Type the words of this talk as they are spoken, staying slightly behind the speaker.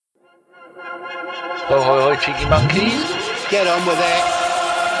Oh, cheeky monkeys. Get on with it.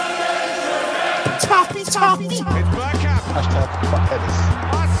 Toppy. It's Bergkamp. Hashtag fuck Dennis.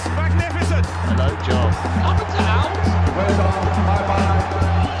 That's magnificent. Hello, John. Up and down. Well done. Bye-bye.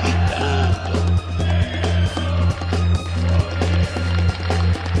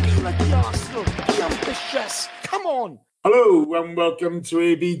 Be like the Arsenal. Be ambitious. Come on. Hello and welcome to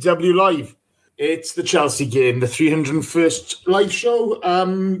ABW Live. It's the Chelsea game, the 301st live show.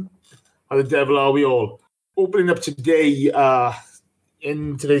 How the devil are we all? Opening up today,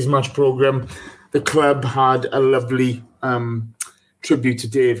 in today's match programme, the club had a lovely tribute to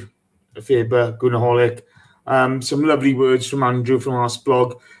Dave Faber, Gunaholic. Some lovely words from Andrew from our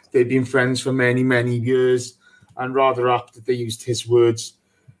blog. They've been friends for many, many years, and rather apt that they used his words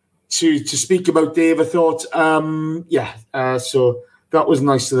to speak about Dave. I thought, so that was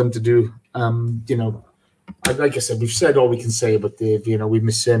nice of them to do. Like I said, we've said all we can say about Dave. We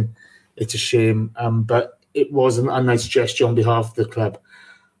miss him. It's a shame, but it was a nice gesture on behalf of the club.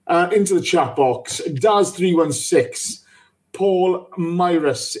 Into the chat box, Daz316, Paul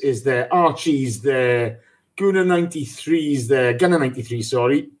Myris is there, Archie's there, Gunnar93 is there, Gunnar93,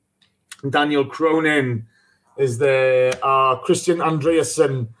 sorry, Daniel Cronin is there, Christian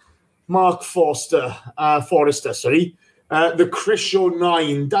Andreasen, Mark Forrester, the Chris Show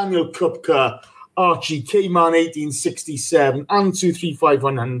 9, Daniel Kupka, Archie, K-Man 1867,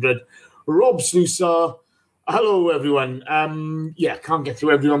 Antu35100, Rob Slusar. Hello, everyone. Can't get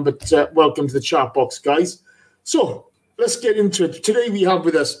through everyone, but welcome to the chat box, guys. So let's get into it. Today we have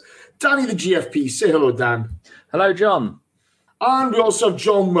with us Danny the GFP. Say hello, Dan. Hello, John. And we also have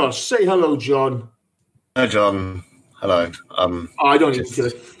John Mush. Say hello, John. Hi, John. Hello. I don't need to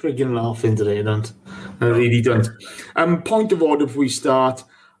frigging laughing today, I don't. I really don't. Point of order before we start.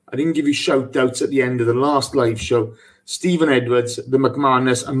 I didn't give you shout-outs at the end of the last live show. Stephen Edwards, the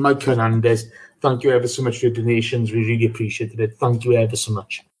McManus, and Mike Hernandez. Thank you ever so much for your donations. We really appreciated it. Thank you ever so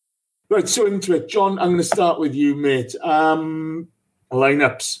much. Right, so into it. John, I'm going to start with you, mate. Lineups.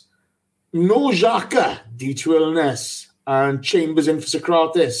 No Xhaka due to illness. And Chambers in for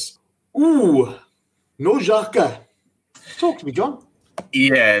Socrates. Ooh, no Xhaka. Talk to me, John.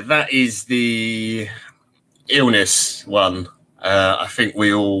 Yeah, that is the illness one. I think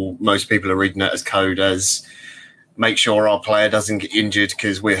most people are reading that as code as make sure our player doesn't get injured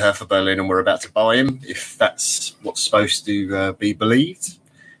because we're Hertha Berlin and we're about to buy him, if that's what's supposed to be believed,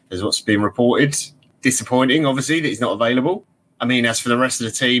 is what's been reported. Disappointing, obviously, that he's not available. I mean, as for the rest of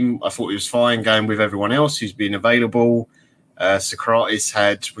the team, I thought he was fine going with everyone else who's been available. Socrates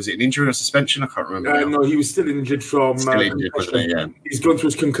was it an injury or suspension? I can't remember. No, he was still injured from... Injured, wasn't he? Yeah. He's gone through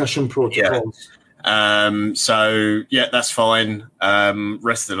his concussion protocols. Yeah. That's fine.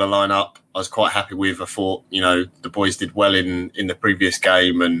 Rest of the lineup, I was quite happy with. I thought, the boys did well in the previous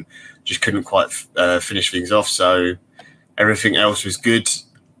game and just couldn't quite finish things off. So everything else was good.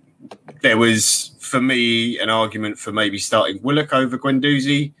 There was, for me, an argument for maybe starting Willock over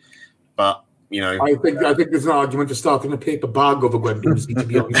Guendouzi, but I think there's an argument for starting a paper bag over Guendouzi, to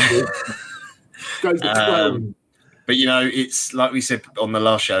be honest with you. Guys, but, it's like we said on the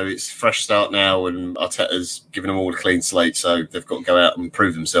last show, it's a fresh start now and Arteta's given them all a clean slate, so they've got to go out and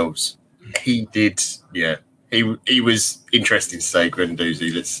prove themselves. He did, yeah. He was interesting to say,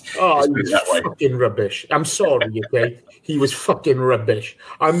 Guendouzi. Let's put it that way. Fucking rubbish. I'm sorry, okay? He was fucking rubbish.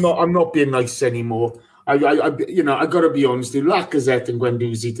 I'm not being nice anymore. I got to be honest. Lacazette and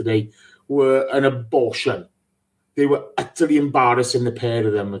Guendouzi today were an abortion. They were utterly embarrassing, the pair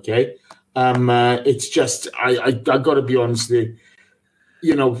of them, okay? It's just, I got to be honest with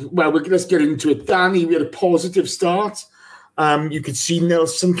you. Let's get into it. Danny, we had a positive start. You could see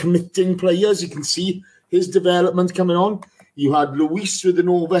Nelson committing players. You can see his development coming on. You had Luis with an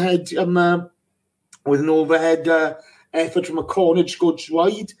overhead effort from a corner to go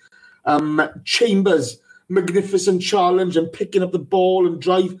wide. Chambers, magnificent challenge and picking up the ball and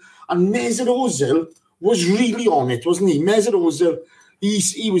drive. And Mesut Ozil was really on it, wasn't he? Mesut Ozil,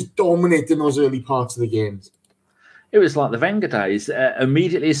 he was dominating those early parts of the games. It was like the Wenger days.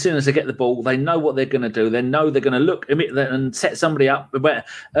 Immediately, as soon as they get the ball, they know what they're going to do. They know they're going to look and set somebody up.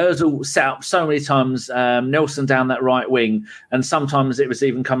 Ozil set up so many times Nelson down that right wing, and sometimes it was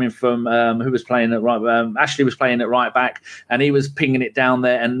even coming from who was playing at right. Ashley was playing at right back, and he was pinging it down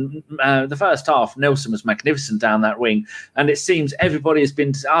there. And the first half, Nelson was magnificent down that wing. And it seems everybody has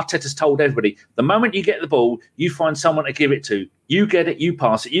been. Arteta's told everybody, the moment you get the ball, you find someone to give it to. You get it, you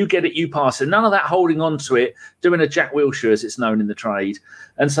pass it. You get it, you pass it. None of that holding on to it, doing a Jack Wilshere, as it's known in the trade.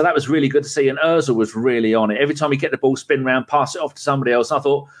 And so that was really good to see. And Ozil was really on it. Every time he get the ball, spin round, pass it off to somebody else. I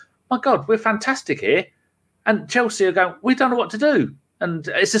thought, my God, we're fantastic here. And Chelsea are going, we don't know what to do. And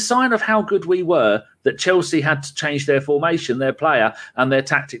it's a sign of how good we were that Chelsea had to change their formation, their player, and their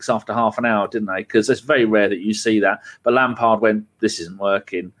tactics after half an hour, didn't they? Because it's very rare that you see that. But Lampard went, this isn't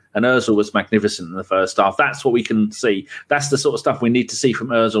working. And Ozil was magnificent in the first half. That's what we can see. That's the sort of stuff we need to see from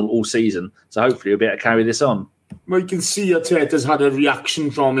Ozil all season. So hopefully we'll be able to carry this on. Well, you can see Arteta's had a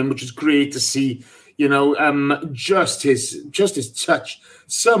reaction from him, which is great to see. Just his touch.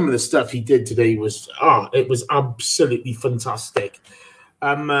 Some of the stuff he did today was absolutely fantastic.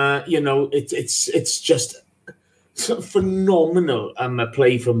 It's just phenomenal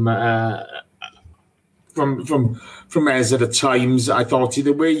play from Ez at times. I thought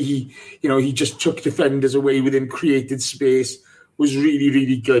the way he just took defenders away with him, created space, was really,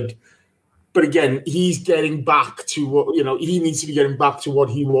 really good. But again, he's getting back to what, he needs to be getting back to what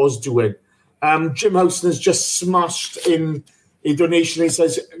he was doing. Jim Housen has just smashed in a donation. He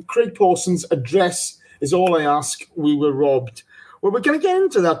says, Craig Pawson's address is all I ask. We were robbed. Well, we're going to get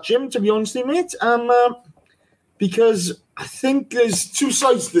into that, Jim, to be honest with you, mate, because I think there's two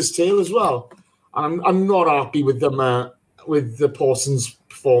sides to this tale as well. I'm not happy with them, with the Pawson's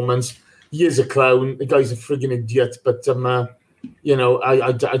performance. He is a clown. The guy's a frigging idiot, but I don't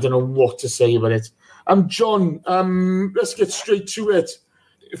know what to say about it. John, let's get straight to it.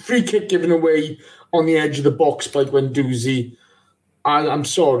 Free kick given away on the edge of the box by Guendouzi. I'm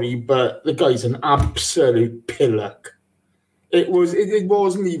sorry, but the guy's an absolute pillock. It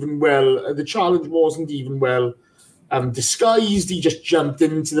wasn't even well. The challenge wasn't even well disguised. He just jumped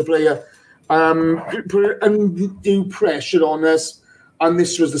into the player, put undue pressure on us, and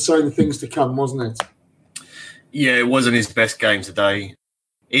this was the sign of things to come, wasn't it? Yeah, it wasn't his best game today.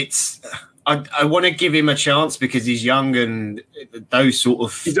 I want to give him a chance because he's young and those sort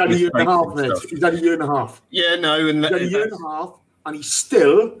of... He's had a year and a half, mate. He's had a year and a half. Yeah, no. He's had a year and a half, and he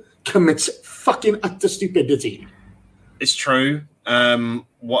still commits fucking utter stupidity. It's true.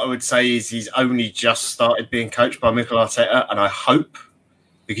 What I would say is he's only just started being coached by Mikel Arteta, and I hope,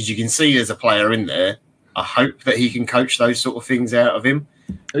 because you can see there's a player in there, I hope that he can coach those sort of things out of him.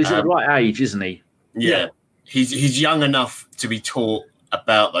 He's at the right age, isn't he? Yeah. He's young enough to be taught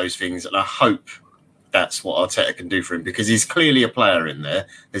about those things, and I hope that's what Arteta can do for him, because he's clearly a player in there.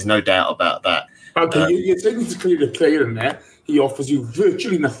 There's no doubt about that. Okay, you're saying he's clearly a player in there. He offers you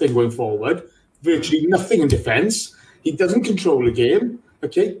virtually nothing going forward, virtually nothing in defence. He doesn't control the game.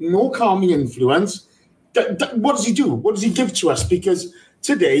 Okay, no calming influence. What does he do? What does he give to us? Because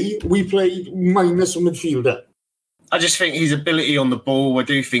today we played minus a midfielder. I just think his ability on the ball, I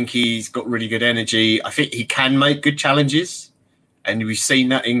do think he's got really good energy. I think he can make good challenges, and we've seen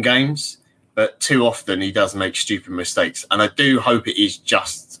that in games, but too often he does make stupid mistakes. And I do hope it is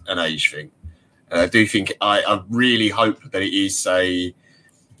just an age thing. And I do think, I really hope that it is that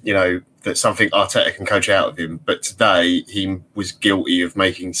something Arteta can coach out of him. But today he was guilty of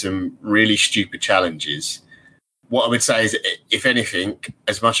making some really stupid challenges. What I would say is, if anything,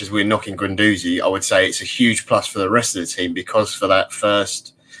 as much as we're knocking Guendouzi, I would say it's a huge plus for the rest of the team, because for that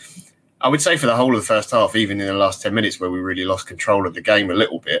first, I would say for the whole of the first half, even in the last 10 minutes where we really lost control of the game a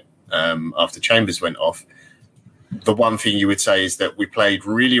little bit after Chambers went off, the one thing you would say is that we played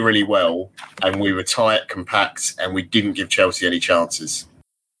really, really well, and we were tight, compact, and we didn't give Chelsea any chances.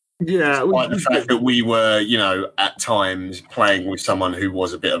 Yeah. Despite the fact that we were, at times playing with someone who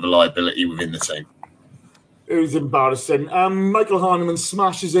was a bit of a liability within the team. It was embarrassing. Michael Hahnemann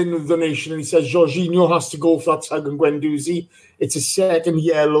smashes in with the donation, and he says Jorginho has to go for that tug on Guendouzi. It's a second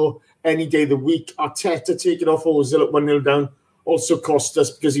yellow any day of the week. Arteta taking off Ozil at 1-0 down also cost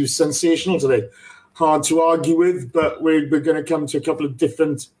us, because he was sensational today. Hard to argue with, but we're going to come to a couple of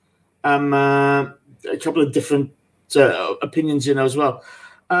different opinions as well.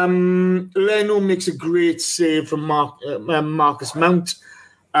 Leno makes a great save from Marcus Mount.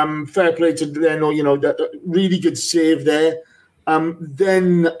 Fair play to Leno, really good save there.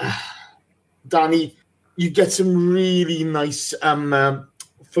 Then, Danny, you get some really nice apologies.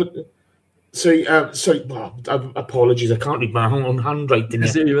 I can't read my own handwriting.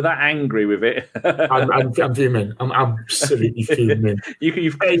 So you were that angry with it. I'm fuming. I'm absolutely fuming.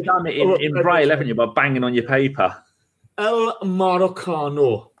 You've done it in braille, haven't you, by banging on your paper? El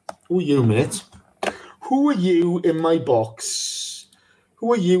Marocano. Who are you, mate? Who are you in my box?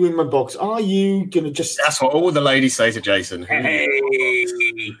 Are you going to just... That's what all the ladies say to Jason. Hey!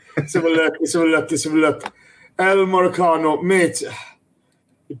 Let's have a look. El Marocano. Mate, a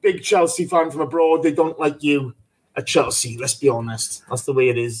big Chelsea fan from abroad. They don't like you at Chelsea, let's be honest. That's the way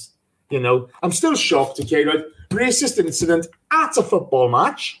it is. I'm still shocked, okay? Right? Racist incident at a football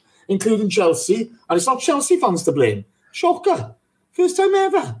match, including Chelsea, and it's not Chelsea fans to blame. Shocker. First time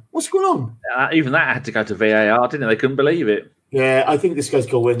ever. What's going on? Even that had to go to VAR, didn't it? They couldn't believe it. Yeah, I think this guy's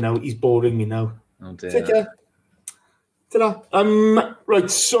going now. He's boring me now. Oh dear. Take care. Ta-da.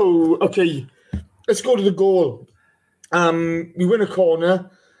 Right, so, okay, let's go to the goal. We win a corner.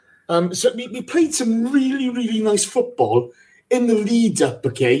 So we played some really, really nice football in the lead up,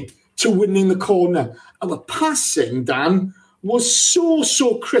 okay, to winning the corner. Our passing, Dan, was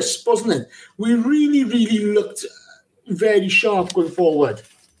so crisp, wasn't it? We really, really looked very sharp going forward.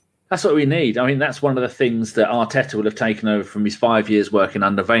 That's what we need. I mean, that's one of the things that Arteta will have taken over from his 5 years working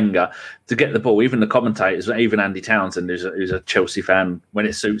under Wenger to get the ball. Even the commentators, even Andy Townsend, who's a Chelsea fan when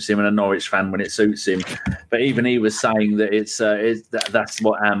it suits him and a Norwich fan when it suits him. But even he was saying that that's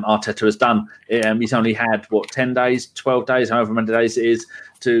what Arteta has done. He's only had, 10 days, 12 days, however many days it is,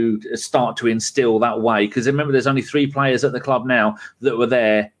 to start to instill that way. Because remember, there's only 3 players at the club now that were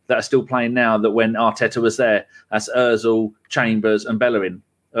there that are still playing now that when Arteta was there. That's Ozil, Chambers and Bellerin.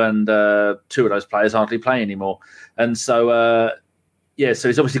 And 2 of those players hardly play anymore. And so, so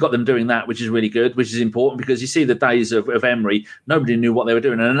he's obviously got them doing that, which is really good, which is important because you see the days of Emery, nobody knew what they were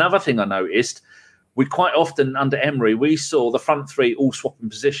doing. And another thing I noticed, we quite often under Emery, we saw the front 3 all swapping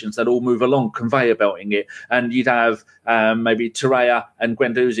positions. They'd all move along, conveyor belting it. And you'd have maybe Torreira and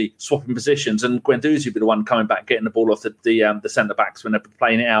Guendouzi swapping positions. And Guendouzi would be the one coming back, getting the ball off the centre-backs when they're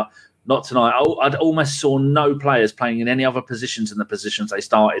playing it out. Not tonight. I'd almost saw no players playing in any other positions than the positions they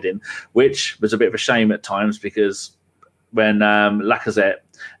started in, which was a bit of a shame at times because when Lacazette,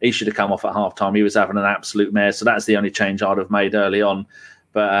 he should have come off at half-time. He was having an absolute mare. So that's the only change I'd have made early on.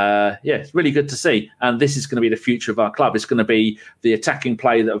 But it's really good to see. And this is going to be the future of our club. It's going to be the attacking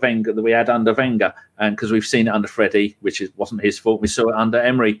play that we had under Wenger. And because we've seen it under Freddie, which wasn't his fault, we saw it under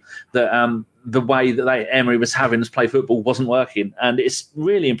Emery, that the way that Emery was having us play football wasn't working. And it's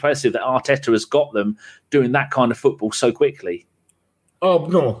really impressive that Arteta has got them doing that kind of football so quickly. Oh,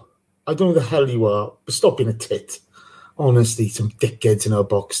 no. I don't know the hell you are. But stop being a tit. Honestly, some dickheads in our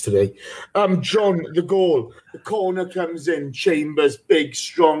box today. John, the goal. The corner comes in. Chambers, big,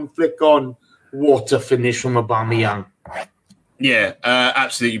 strong flick on. What a finish from Aubameyang. Yeah,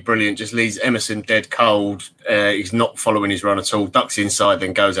 absolutely brilliant. Just leaves Emerson dead cold. He's not following his run at all. Ducks inside,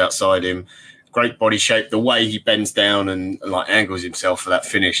 then goes outside him. Great body shape. The way he bends down and angles himself for that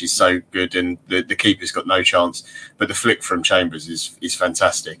finish is so good, and the keeper's got no chance. But the flick from Chambers is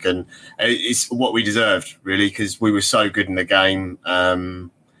fantastic, and it's what we deserved really because we were so good in the game.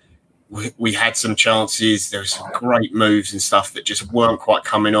 We had some chances. There were some great moves and stuff that just weren't quite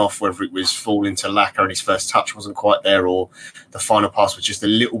coming off, whether it was falling to Laka and his first touch wasn't quite there or the final pass was just a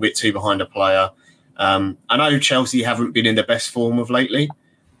little bit too behind a player. I know Chelsea haven't been in the best form of lately,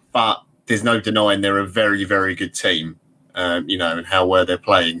 but there's no denying they're a very, very good team, and how well they're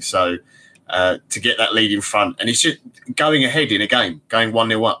playing. So to get that lead in front, and it's just going ahead in a game, going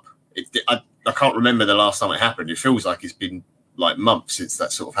 1-0 up. I can't remember the last time it happened. It feels like it's been like months since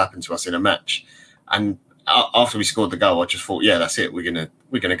that sort of happened to us in a match. And after we scored the goal, I just thought, yeah, that's it. We're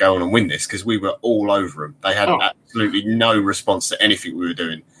gonna go on and win this because we were all over them. They had absolutely no response to anything we were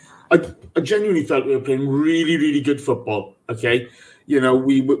doing. I genuinely felt we were playing really, really good football. Okay, we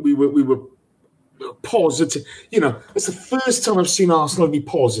were positive. It's the first time I've seen Arsenal be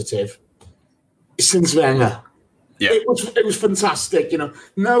positive since Wenger. Yeah. It was fantastic.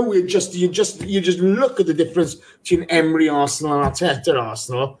 Now you just look at the difference between Emery Arsenal and Arteta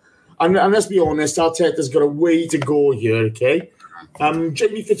Arsenal, and let's be honest, Arteta's got a way to go here. Okay,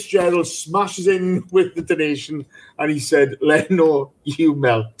 Jamie Fitzgerald smashes in with the donation, and he said, "Leno, you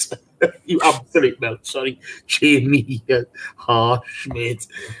melt, you absolute melt." Sorry, Jamie, harsh mate.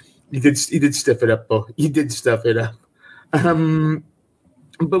 He did stuff it up, though. He did stuff it up.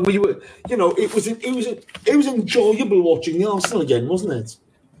 But we were, it was enjoyable watching the Arsenal again, wasn't it?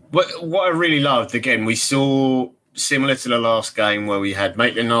 What I really loved, again, we saw similar to the last game where we had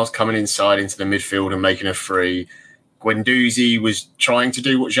Maitland-Niles coming inside into the midfield and making a free. Guendouzi was trying to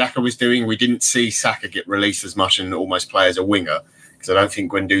do what Xhaka was doing. We didn't see Saka get released as much and almost play as a winger because I don't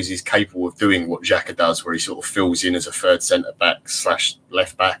think Guendouzi is capable of doing what Xhaka does, where he sort of fills in as a third centre-back /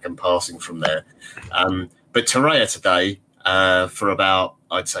 left back and passing from there. But Torreira today, for about,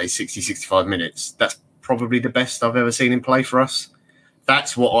 I'd say 60, 65 minutes. That's probably the best I've ever seen him play for us.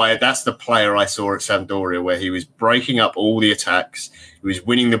 That's the player I saw at Sampdoria, where he was breaking up all the attacks. He was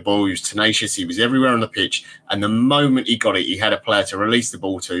winning the ball. He was tenacious. He was everywhere on the pitch. And the moment he got it, he had a player to release the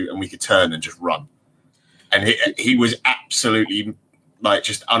ball to, and we could turn and just run. And he was absolutely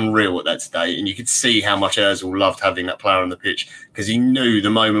just unreal at that today. And you could see how much Ozil loved having that player on the pitch because he knew the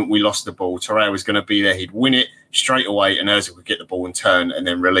moment we lost the ball, Torreira was going to be there. He'd win it straight away, and Ozil would get the ball and turn and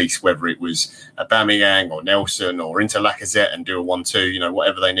then release, whether it was Aubameyang or Nelson or into Lacazette and do a 1-2,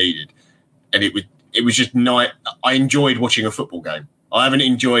 whatever they needed. And it was just night. I enjoyed watching a football game. I've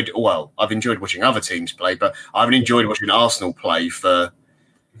enjoyed watching other teams play, but I haven't enjoyed watching Arsenal play for,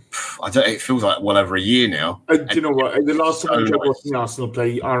 it feels like well over a year now. Do you know what? The last time I enjoyed watching Arsenal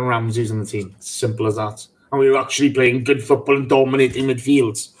play, Aaron Ramsey's on the team. Simple as that. And we were actually playing good football and dominating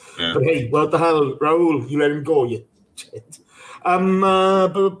midfields. Yeah. But hey, what the hell, Raul? You let him go, you shit.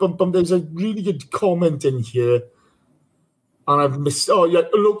 There's a really good comment in here. And I've missed. Oh, yeah.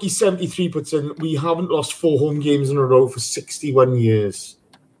 Loki 73 puts in, we haven't lost 4 home games in a row for 61 years.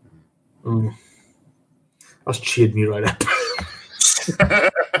 Oh, that's cheered me right up.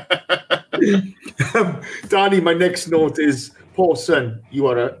 Danny, my next note is, poor son, you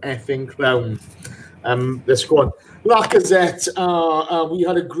are a effing clown. Let's go on. Lacazette, we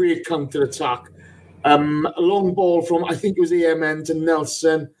had a great counter attack. A long ball from, I think it was AMN to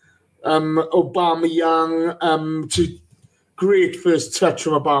Nelson. Aubameyang to great first touch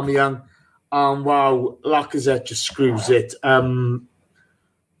from Aubameyang. Wow, Lacazette just screws it.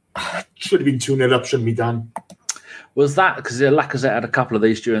 Should have been 2-0 up, shouldn't be done. Was that because Lacazette had a couple of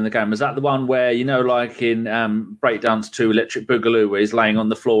these during the game? Was that the one where, like in Breakdance 2 Electric Boogaloo, where he's laying on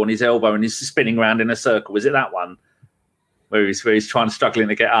the floor on his elbow and he's spinning around in a circle? Was it that one where he's struggling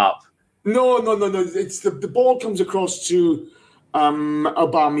to get up? No. It's the ball comes across to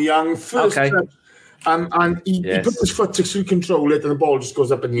Aubameyang first. Okay. And he put his foot to control it, and the ball just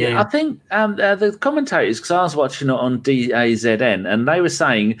goes up in the air. I think the commentators, because I was watching it on DAZN, and they were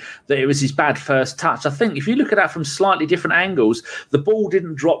saying that it was his bad first touch. I think if you look at that from slightly different angles, the ball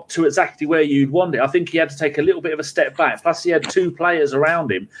didn't drop to exactly where you'd want it. I think he had to take a little bit of a step back. Plus, he had 2 players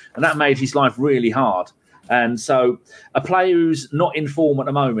around him, and that made his life really hard. And so a player who's not in form at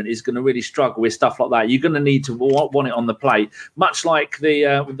the moment is going to really struggle with stuff like that. You're going to need to want it on the plate, much like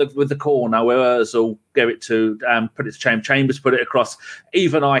with the corner where Ozil gave it to put it to Chambers, put it across.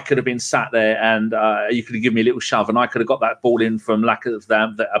 Even I could have been sat there and you could have given me a little shove and I could have got that ball in from lack of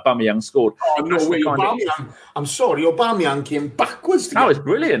that Aubameyang scored. Oh, no way, Aubameyang. I'm sorry, Aubameyang came backwards. That was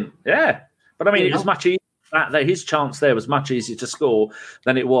brilliant, yeah. But I mean, it was much easier. His chance there was much easier to score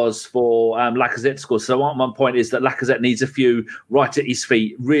than it was for Lacazette to score. So one point is that Lacazette needs a few right at his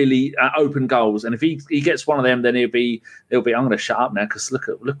feet, really open goals. And if he gets one of them, then he'll be. I'm going to shut up now because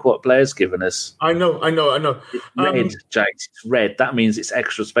look what Blair's given us. I know. It's red, Jakes. It's red. That means it's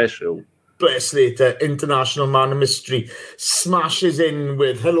extra special. Blair Slater, international man of mystery, smashes in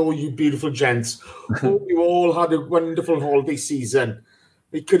with "Hello, you beautiful gents. Hope you all had a wonderful holiday season."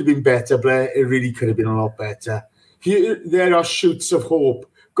 It could have been better, Blair. It really could have been a lot better. There are shoots of hope.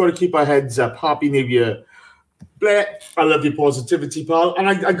 Got to keep our heads up. Happy New Year. Blair, I love your positivity, pal. And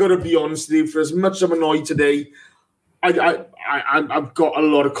I got to be honest with you, for as much as I'm annoyed today, I've got a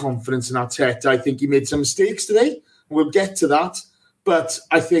lot of confidence in Arteta. I think he made some mistakes today. We'll get to that. But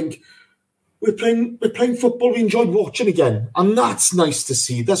I think we're playing football we enjoyed watching again. And that's nice to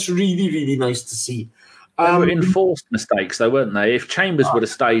see. That's really, really nice to see. They were enforced mistakes, though, weren't they? If Chambers would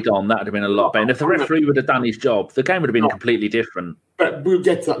have stayed on, that would have been a lot better. And if the referee would have done his job, the game would have been completely different. But we'll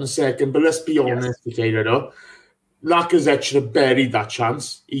get to that in a second. But let's be honest, okay, Lacazette should have buried that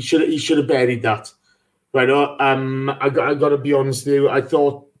chance. He should have buried that. Right? I got to be honest with you. I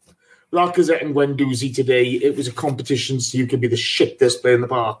thought Lacazette and Guendouzi today, it was a competition, so you could be the shittest player in the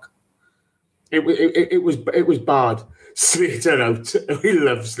park. It was bad. Slater out. We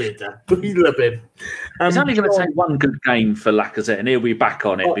love Slater. We love him. It's only going to take one good game for Lacazette, and he'll be back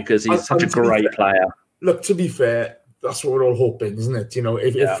on it because he's such a great player. Look, to be fair, that's what we're all hoping, isn't it?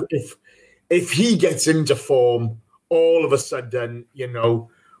 If he gets into form, all of a sudden,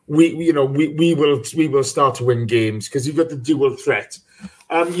 we will start to win games because you've got the dual threat.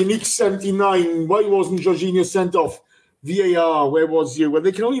 Unique 79. Why wasn't Jorginho sent off? VAR, where was you? Well,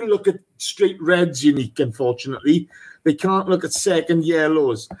 they can only look at straight reds, Unique, unfortunately. They can't look at second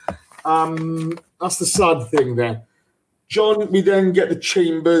yellows. That's the sad thing there. John, we then get the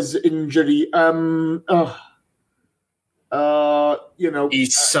Chambers injury.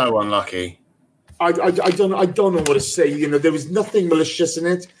 He's so unlucky. I don't know what to say. There was nothing malicious in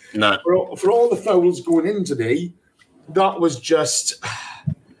it. No. For all the fouls going in today, that was just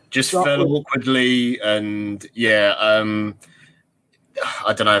fell awkwardly, and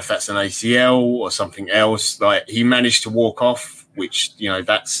I don't know if that's an ACL or something else. Like, he managed to walk off, which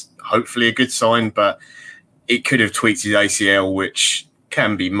that's hopefully a good sign, but it could have tweaked his ACL, which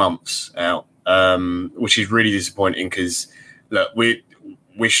can be months out, which is really disappointing because look, we're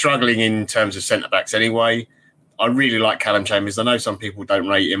struggling in terms of centre backs anyway. I really like Callum Chambers. I know some people don't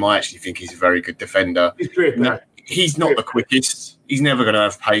rate him. I actually think he's a very good defender. He's great. He's not the quickest. He's never going to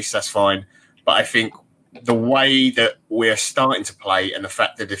have pace. That's fine. But I think the way that we're starting to play and the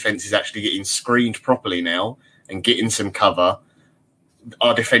fact the defence is actually getting screened properly now and getting some cover,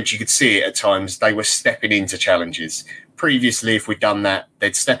 our defence, you could see it at times, they were stepping into challenges. Previously, if we'd done that,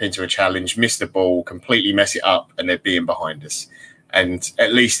 they'd step into a challenge, miss the ball, completely mess it up, and they'd be in behind us. And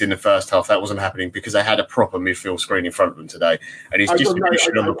at least in the first half, that wasn't happening because they had a proper midfield screen in front of them today. And his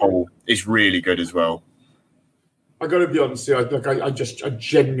distribution of the ball is really good as well. I got to be honest here. I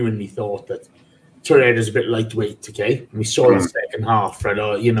genuinely thought that Torreira's a bit lightweight, okay? And we saw the second half, right?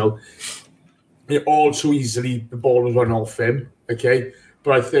 All too easily, the ball was run off him, okay?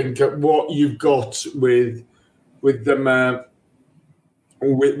 But I think what you've got with them,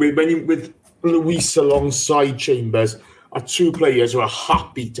 with Luis alongside Chambers, are two players who are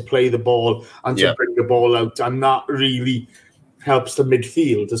happy to play the ball and to bring the ball out, and that really helps the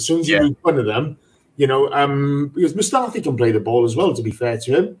midfield. As soon as you lose one of them, because Mustafi can play the ball as well, to be fair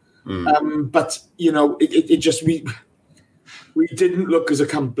to him. But it just we didn't look as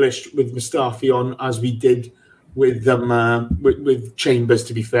accomplished with Mustafi on as we did with with Chambers,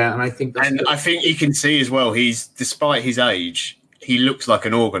 to be fair. And I think I think you can see as well, he's, despite his age, he looks like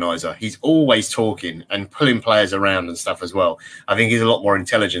an organizer. He's always talking and pulling players around and stuff as well. I think he's a lot more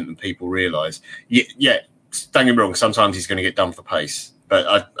intelligent than people realise. Yeah, don't get me wrong, sometimes he's going to get done for pace.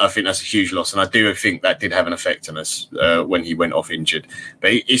 But I think that's a huge loss, and I do think that did have an effect on us when he went off injured.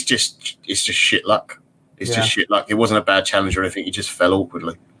 But it's just shit luck. It's just shit luck. It wasn't a bad challenge or anything. He just fell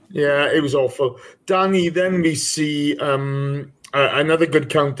awkwardly. Yeah, it was awful. Danny, then we see another good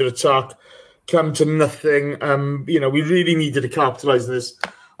counter-attack come to nothing. We really needed to capitalise on this.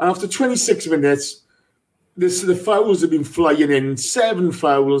 And after 26 minutes, the fouls have been flying in. 7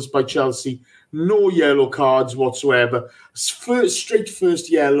 fouls by Chelsea. No yellow cards whatsoever. Straight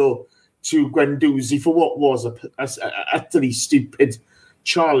first yellow to Guendouzi for what was a utterly stupid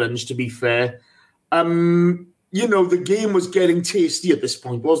challenge, to be fair. The game was getting tasty at this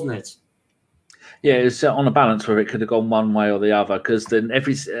point, wasn't it? Yeah, it's on a balance where it could have gone one way or the other, because then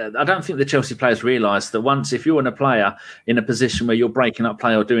I don't think the Chelsea players realise that once, if you're a player in a position where you're breaking up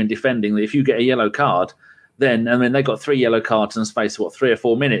play or doing defending, that if you get a yellow card, then, they got 3 yellow cards in the space of, 3 or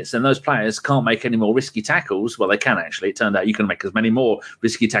 4 minutes, and those players can't make any more risky tackles. Well, they can actually. It turned out you can make as many more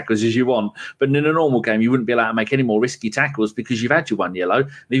risky tackles as you want. But in a normal game, you wouldn't be allowed to make any more risky tackles because you've had your 1 yellow. And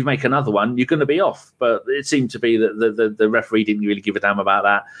if you make another one, you're going to be off. But it seemed to be that the referee didn't really give a damn about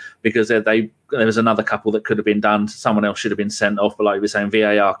that, because there was another couple that could have been done. Someone else should have been sent off. But like we were saying,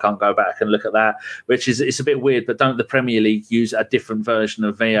 VAR can't go back and look at that, which is, it's a bit weird. But don't the Premier League use a different version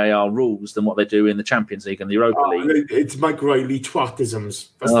of VAR rules than what they do in the Champions League and the Europa League? It's Mike Riley twatisms.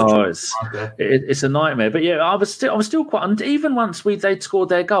 It's a nightmare. But yeah, I was still quite, and even once they'd scored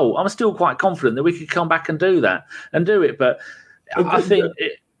their goal, I was still quite confident that we could come back and do it. But I think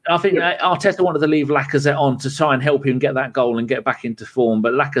Arteta wanted to leave Lacazette on to try and help him get that goal and get back into form,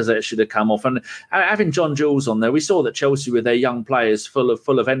 but Lacazette should have come off. And having John Jules on there, we saw that Chelsea, with their young players full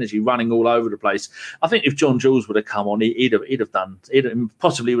of energy, running all over the place. I think if John Jules would have come on, he'd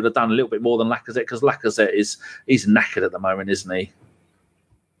possibly done a little bit more than Lacazette, because Lacazette he's knackered at the moment, isn't he?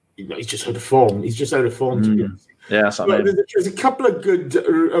 He's just out of form. Yeah, that's what I mean. There's a couple of good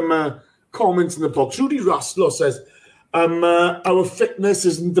comments in the box. Rudy Rastlo says, our fitness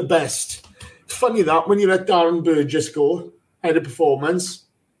isn't the best. It's funny that when you let Darren Burgess go, had a performance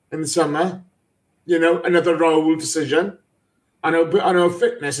in the summer, another Raul decision, and our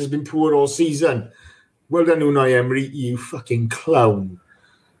fitness has been poor all season. Well done, Unai Emery, you fucking clown.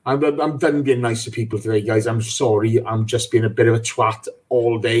 I'm done being nice to people today, guys. I'm sorry. I'm just being a bit of a twat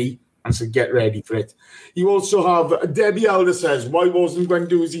all day, and so get ready for it. You also have Debbie Elder says, why wasn't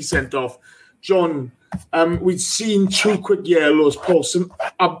Guendouzi sent off? John, we'd seen 2 quick yellows. Paulson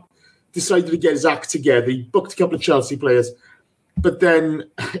decided to get his act together. He booked a couple of Chelsea players. But then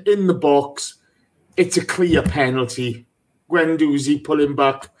in the box, it's a clear penalty. Guendouzi pulling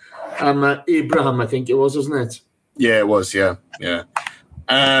back Abraham, I think it was, wasn't it? Yeah, it was, yeah.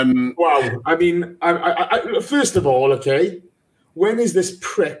 Wow. I mean, I first of all, okay, when is this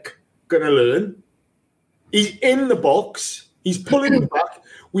prick going to learn? He's in the box. He's pulling him back.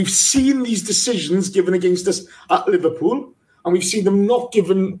 We've seen these decisions given against us at Liverpool, and we've seen them not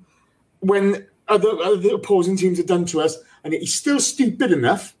given when other opposing teams have done to us, and he's still stupid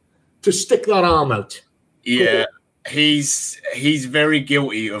enough to stick that arm out. Yeah, he's very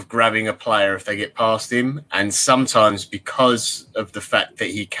guilty of grabbing a player if they get past him, and sometimes because of the fact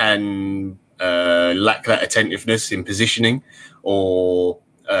that he can lack that attentiveness in positioning or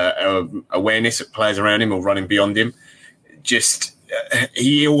awareness of players around him or running beyond him,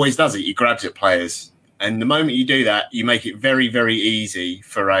 he always does it. He grabs at players, and the moment you do that, you make it very, very easy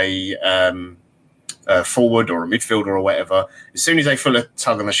for a forward or a midfielder or whatever, as soon as they feel a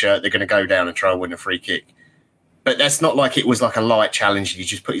tug on the shirt, they're going to go down and try and win a free kick. But that's not like it was like a light challenge. He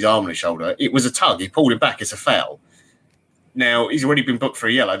just put his arm on his shoulder. It was a tug. He pulled him back. It's a foul. Now, he's already been booked for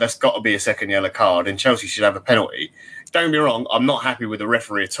a yellow. That's got to be a second yellow card, and Chelsea should have a penalty. Don't get me wrong, I'm not happy with the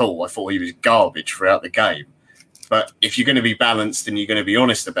referee at all. I thought he was garbage throughout the game. But if you're going to be balanced and you're going to be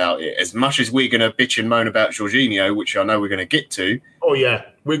honest about it, as much as we're going to bitch and moan about Jorginho, which I know we're going to get to. Oh, yeah,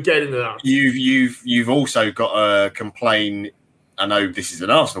 we're getting to that. You've also got to complain. I know this is an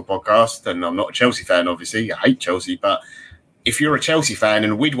Arsenal podcast, and I'm not a Chelsea fan, obviously. I hate Chelsea. But if you're a Chelsea fan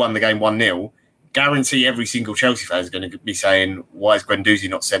and we'd won the game 1-0, guarantee every single Chelsea fan is going to be saying, why is Guendouzi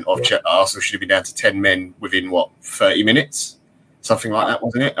not sent off? Yeah. Arsenal should have been down to 10 men within, 30 minutes? Something like that,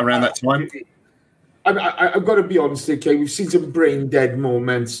 wasn't it, around that time? I've got to be honest, okay? We've seen some brain-dead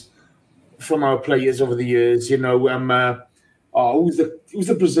moments from our players over the years. You know, who's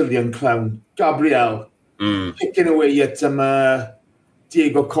the Brazilian clown? Gabriel. Picking away at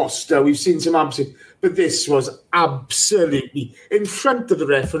Diego Costa. We've seen some absolute... But this was absolutely in front of the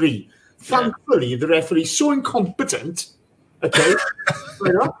referee. Thankfully, the referee's so incompetent, okay?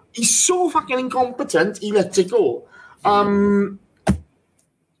 He's so fucking incompetent, he lets it go.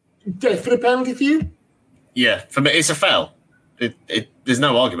 Definite penalty for you? Yeah, for me, it's a foul. There's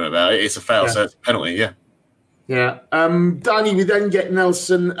no argument about it. It's a foul, so it's a penalty, yeah. Yeah. Danny, we then get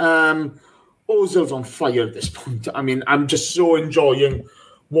Nelson. Ozil's on fire at this point. I mean, I'm just so enjoying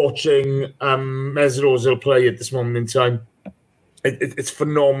watching Mesut Ozil play at this moment in time. It's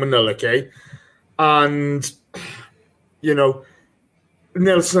phenomenal, okay? And, you know,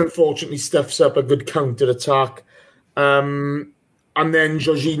 Nelson unfortunately stuffs up a good counter-attack. And then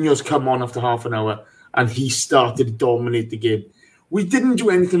Jorginho's come on after half an hour and he started to dominate the game. We didn't do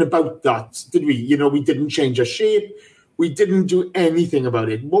anything about that, did we? You know, we didn't change our shape. We didn't do anything about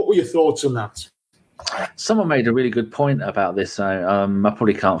it. What were your thoughts on that? Someone made a really good point about this. I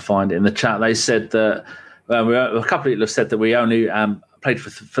probably can't find it in the chat. They said that a couple of people have said that we only played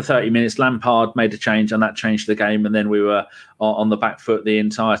for 30 minutes. Lampard made a change, and that changed the game. And then we were on the back foot the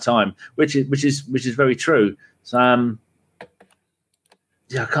entire time, which is very true. So,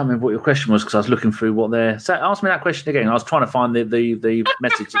 I can't remember what your question was because I was looking through what they're. So ask me that question again. I was trying to find the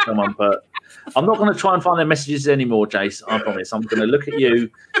message to come on, but I'm not going to try and find their messages anymore, Jace. I promise. I'm going to look at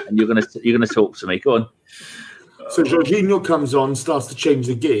you, and you're going to talk to me. Go on. So Jorginho comes on, starts to change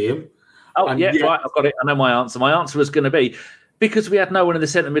the game. Oh, right, I've got it. I know my answer. My answer was going to be because we had no one in the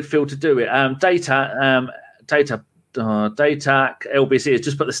centre midfield to do it. Data, LBC has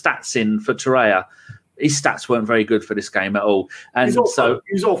just put the stats in for Torreira. His stats weren't very good for this game at all. And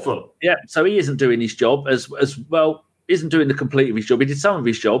he's awful. Yeah, so he isn't doing his job as well. Isn't doing the complete of his job. He did some of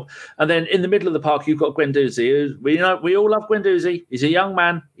his job. And then in the middle of the park, you've got Guendouzi. We all love Guendouzi. He's a young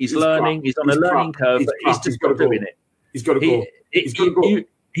man. He's learning. He's on a learning curve, but he's just not doing it. He's got to go. He's got to go.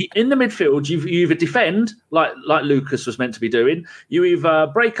 In the midfield, you either defend like Lucas was meant to be doing. You either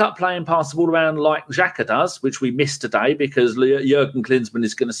break up play and pass the ball around like Xhaka does, which we missed today because Jurgen Klinsmann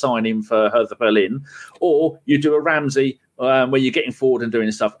is going to sign him for Hertha Berlin, or you do a Ramsey where you're getting forward and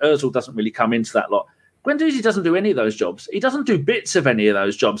doing stuff. Ozil doesn't really come into that lot. Guendouzi doesn't do any of those jobs. He doesn't do bits of any of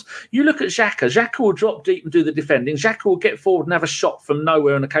those jobs. You look at Xhaka. Xhaka will drop deep and do the defending. Xhaka will get forward and have a shot from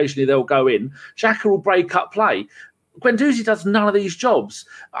nowhere, and occasionally they'll go in. Xhaka will break up play. Guendouzi does none of these jobs.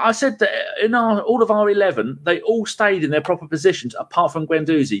 I said that in all of our 11, they all stayed in their proper positions apart from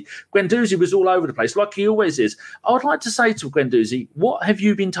Guendouzi. Guendouzi was all over the place, like he always is. I would like to say to Guendouzi, what have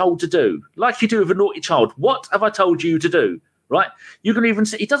you been told to do? Like you do with a naughty child. What have I told you to do? Right? You can even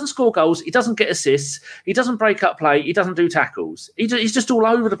see he doesn't score goals. He doesn't get assists. He doesn't break up play. He doesn't do tackles. He's just all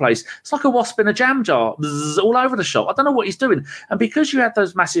over the place. It's like a wasp in a jam jar, all over the shop. I don't know what he's doing. And because you had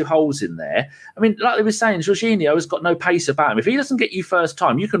those massive holes in there, I mean, like they were saying, Jorginho has got no pace about him. If he doesn't get you first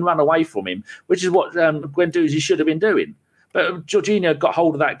time, you can run away from him, which is what Guendouzi should have been doing. But Jorginho got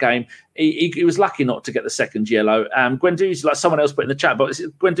hold of that game. He was lucky not to get the second yellow. Guendouzi, like someone else put in the chat, but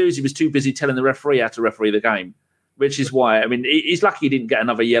Guendouzi was too busy telling the referee how to referee the game. Which is why, I mean, he's lucky he didn't get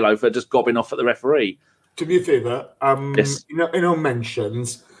another yellow for just gobbing off at the referee. To be a favour, yes. in our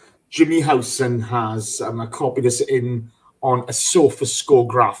mentions, Jimmy Howson has, I copied this in on a sofa score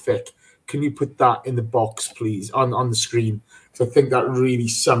graphic. Can you put that in the box, please, on the screen? So I think that really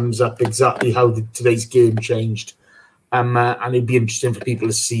sums up exactly how today's game changed. And it'd be interesting for people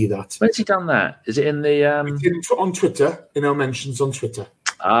to see that. Where's he done that? Is it in the... on Twitter, in our mentions on Twitter.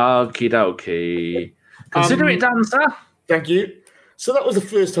 Okie dokie. Consider it done, sir. Thank you. So that was the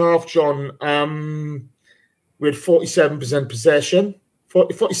first half, John. We had 47% possession.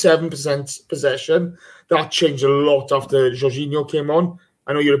 47% possession. That changed a lot after Jorginho came on.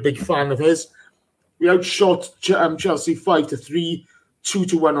 I know you're a big fan of his. We outshot Chelsea 5-3,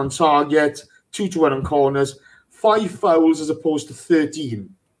 2-1 on target, 2-1 on corners, 5 fouls as opposed to 13.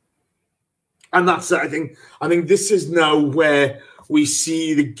 And that's it. I think this is now where we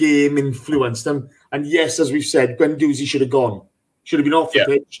see the game influenced. And yes, as we've said, Guendouzi should have gone. Should have been off the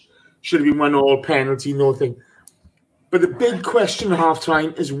pitch. Should have been 1-1 penalty, nothing. But the big question at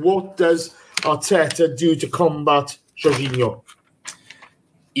half-time is, what does Arteta do to combat Jorginho?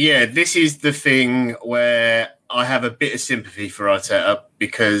 Yeah, this is the thing where I have a bit of sympathy for Arteta,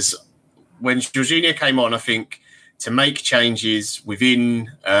 because when Jorginho came on, I think to make changes within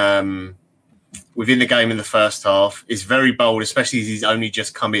the game in the first half is very bold, especially as he's only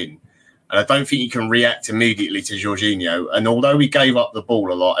just come in. And I don't think you can react immediately to Jorginho. And although we gave up the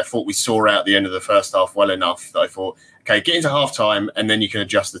ball a lot, I thought we saw out the end of the first half well enough that I thought, okay, get into half-time and then you can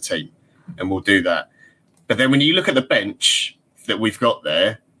adjust the team and we'll do that. But then when you look at the bench that we've got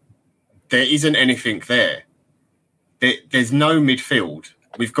there isn't anything there. There's no midfield.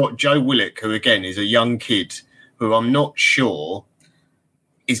 We've got Joe Willock, who, again, is a young kid who I'm not sure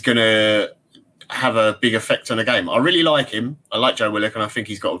is going to have a big effect on the game. I really like him. I like Joe Willock, and I think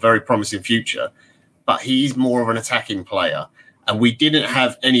he's got a very promising future. But he's more of an attacking player. And we didn't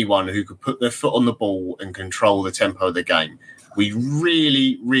have anyone who could put their foot on the ball and control the tempo of the game. We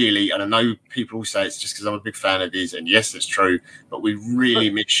really, really, and I know people will say it's just because I'm a big fan of his, and yes, it's true, but we really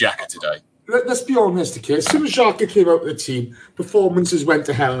missed Xhaka today. Let's be honest, okay? As soon as Xhaka came out of the team, performances went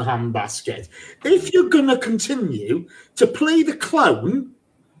to hell in a handbasket. If you're going to continue to play the clown,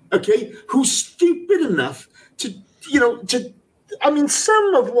 okay, who's stupid enough to,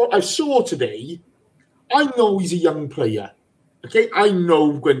 some of what I saw today, I know he's a young player. Okay, I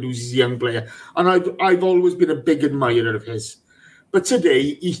know Guendouzi's a young player, and I've always been a big admirer of his. But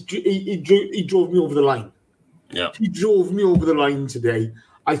today, he drove me over the line. Yeah, he drove me over the line today.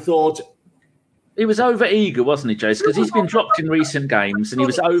 I thought he was over eager, wasn't he, Jace? Because he's been dropped in recent games, and he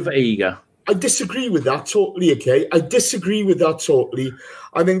was over eager. I disagree with that totally. Okay, I disagree with that totally.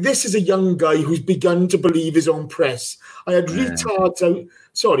 I think this is a young guy who's begun to believe his own press. I had retards out.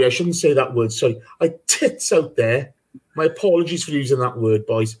 Sorry, I shouldn't say that word. Sorry, I tits out there. My apologies for using that word,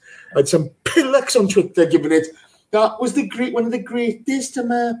 boys. I had some pillocks on Twitter giving it. That was one of the greatest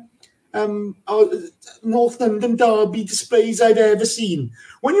North London derby displays I've ever seen.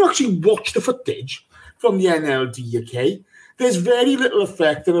 When you actually watch the footage from the NLD, okay, there's very little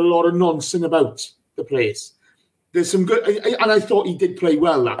effect and a lot of nonsense about the place. There's some good, and I thought he did play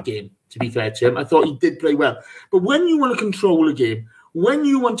well that game, to be fair to him. I thought he did play well. But when you want to control a game, when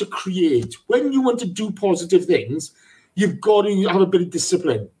you want to create, when you want to do positive things, you've got to have a bit of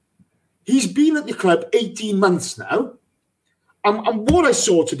discipline. He's been at the club 18 months now. And what I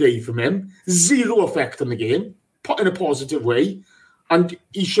saw today from him, zero effect on the game, in a positive way. And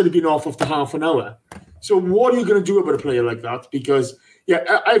he should have been off after half an hour. So what are you going to do about a player like that? Because,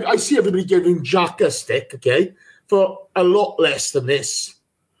 I see everybody giving Xhaka a stick, okay, for a lot less than this.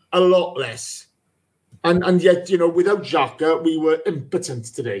 A lot less. And yet, without Xhaka, we were impotent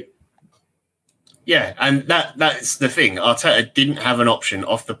today. Yeah, and that's the thing. Arteta didn't have an option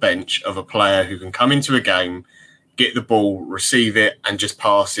off the bench of a player who can come into a game, get the ball, receive it, and just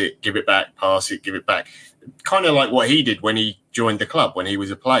pass it, give it back, pass it, give it back. Kind of like what he did when he joined the club, when he was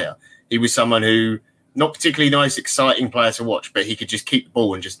a player. He was someone who, not particularly nice, exciting player to watch, but he could just keep the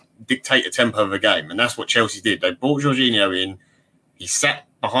ball and just dictate the tempo of a game. And that's what Chelsea did. They brought Jorginho in. He sat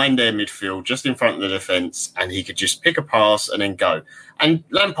behind their midfield, just in front of the defence, and he could just pick a pass and then go. And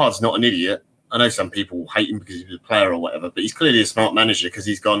Lampard's not an idiot. I know some people hate him because he's a player or whatever, but he's clearly a smart manager because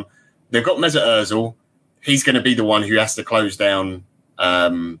he's gone, they've got Mesut Ozil. He's going to be the one who has to close down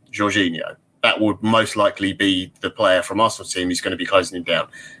Jorginho. That would most likely be the player from Arsenal's team who's going to be closing him down.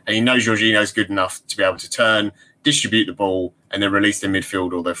 And he knows Jorginho is good enough to be able to turn, distribute the ball, and then release their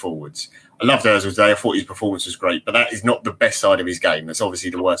midfield or their forwards. I loved Ozil today. I thought his performance was great, but that is not the best side of his game. That's obviously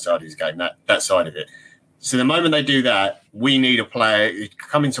the worst side of his game, that side of it. So the moment they do that, we need a player who can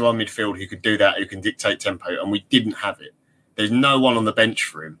come into our midfield who can do that, who can dictate tempo, and we didn't have it. There's no one on the bench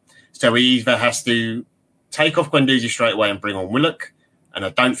for him. So he either has to take off Guendouzi straight away and bring on Willock, and I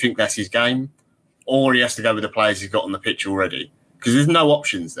don't think that's his game, or he has to go with the players he's got on the pitch already, because there's no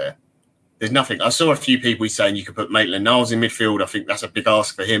options there. There's nothing. I saw a few people saying you could put Maitland-Niles in midfield. I think that's a big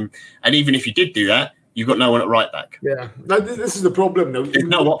ask for him. And even if you did do that, you've got no one at right back. Yeah, now, this is the problem now. There's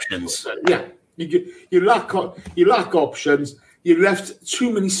no options. Yeah. You lack options. You left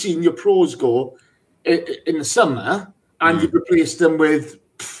too many senior pros go in the summer, and you replaced them with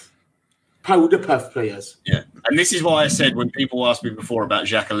powder puff players. Yeah, and this is why I said when people asked me before about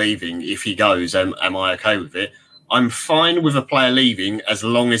Xhaka leaving, if he goes, am I okay with it? I'm fine with a player leaving as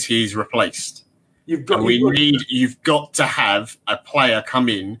long as he's replaced. You've got to have a player come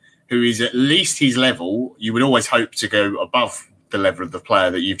in who is at least his level. You would always hope to go above the level of the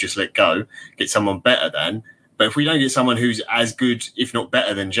player that you've just let go, get someone better than. But if we don't get someone who's as good, if not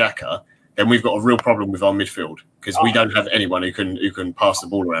better than Xhaka, then we've got a real problem with our midfield because we don't have anyone who can pass the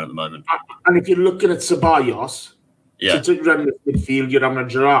ball around at the moment. And if you're looking at Ceballos, to run the midfield, you're having a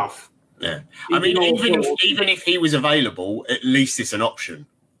giraffe. Yeah, I mean, even if he was available, at least it's an option.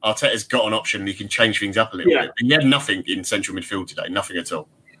 Arteta's got an option; he can change things up a little bit. And he had nothing in central midfield today, nothing at all.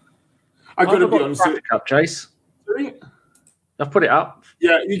 I've got to be honest. Up, Chase. Sorry? I've put it up.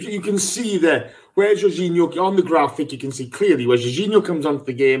 Yeah, you can see there where Jorginho on the graphic. You can see clearly where Jorginho comes onto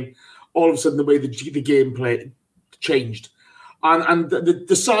the game. All of a sudden, the way the gameplay changed, and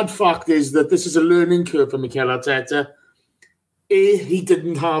the sad fact is that this is a learning curve for Mikel Arteta. He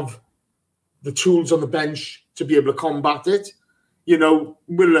didn't have the tools on the bench to be able to combat it. You know,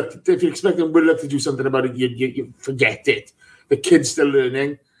 if you're expecting Willock to do something about it, you forget it. The kid's still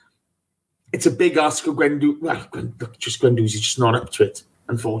learning. It's a big ask of Guendouzi. Well, Guendouzi's just not up to it,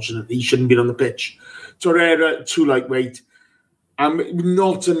 unfortunately. He shouldn't be on the pitch. Torreira, too lightweight.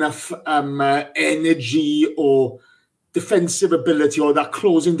 Not enough energy or defensive ability or that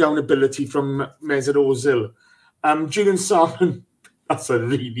closing down ability from Mesut Ozil. Julian Salmon, I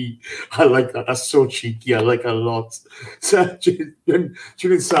like that. That's so cheeky. I like it a lot. So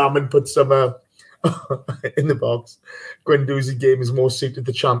Julian Salmon put some in the box. Guendouzi game is more suited to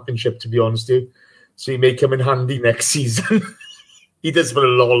the Championship, to be honest with you. So he may come in handy next season. He does put a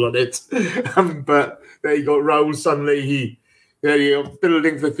lol on it. But there you go, Raul Sanlehi. There you go,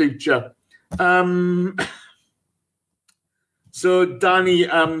 building for the future. So Danny,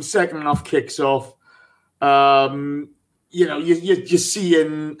 second half kicks off. You're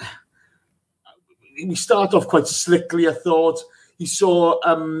seeing. We start off quite slickly. I thought you saw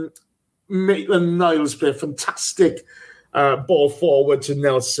Maitland-Niles play a fantastic ball forward to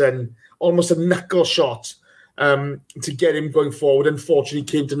Nelson, almost a knuckle shot to get him going forward. Unfortunately,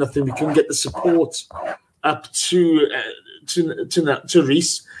 came to nothing. We couldn't get the support up to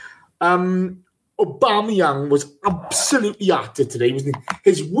Reece. Aubameyang was absolutely at it today, wasn't he?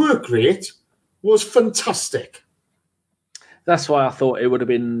 His work rate was fantastic. That's why I thought it would have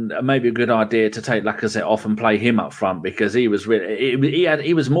been maybe a good idea to take Lacazette off and play him up front because he was really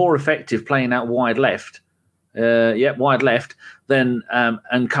he was more effective playing out wide left. Wide left than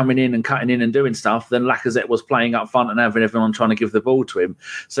and coming in and cutting in and doing stuff than Lacazette was playing up front and having everyone trying to give the ball to him.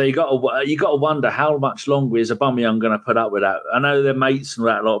 So you got to wonder how much longer is Aubameyang going to put up with that. I know they're mates and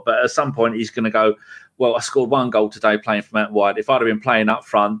that lot, but at some point he's going to go, well, I scored one goal today playing from out wide. If I'd have been playing up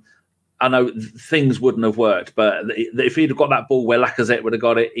front, I know things wouldn't have worked, but if he'd have got that ball where Lacazette would have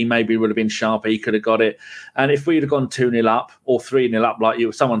got it, he maybe would have been sharper. He could have got it. And if we'd have gone 2-0 up or 3-0 up, like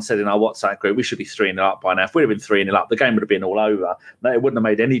someone said in our WhatsApp group, we should be 3-0 up by now. If we'd have been 3-0 up, the game would have been all over. It wouldn't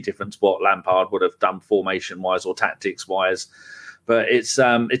have made any difference what Lampard would have done formation-wise or tactics-wise. But it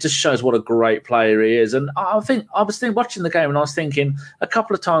just shows what a great player he is. And I was watching the game and I was thinking a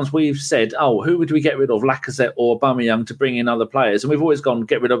couple of times we've said, oh, who would we get rid of, Lacazette or Aubameyang, to bring in other players? And we've always gone,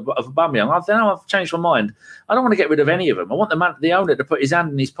 get rid of Aubameyang. I've changed my mind. I don't want to get rid of any of them. I want the owner to put his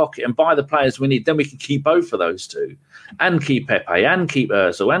hand in his pocket and buy the players we need. Then we can keep both of those two and keep Pepe and keep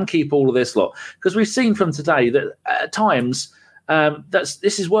Ozil and keep all of this lot. Because we've seen from today that at times...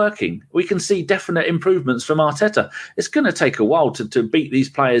 this is working. We can see definite improvements from Arteta. It's going to take a while to beat these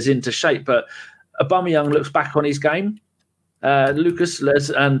players into shape, but Aubameyang looks back on his game. Lucas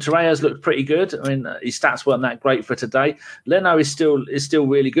and Torreira's looked pretty good. I mean, his stats weren't that great for today. Leno is still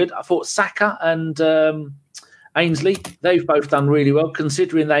really good. I thought Saka and Ainsley, they've both done really well,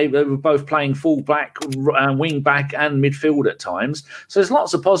 considering they were both playing full back, wing back and midfield at times. So there's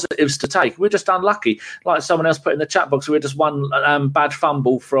lots of positives to take. We're just unlucky. Like someone else put in the chat box, we're just one bad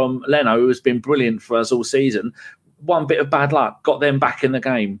fumble from Leno, who has been brilliant for us all season. One bit of bad luck, got them back in the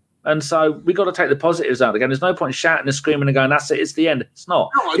game. And so we've got to take the positives out again. There's no point shouting and screaming and going, that's it, it's the end. It's not.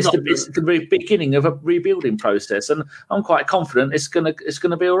 It's the beginning of a rebuilding process. And I'm quite confident it's gonna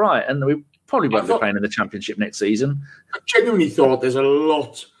be all right. And we probably won't be playing in the Championship next season. I genuinely thought there's a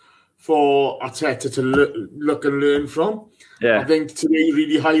lot for Arteta to look and learn from. Yeah. I think today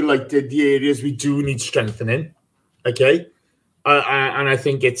really highlighted the areas we do need strengthening. Okay. And I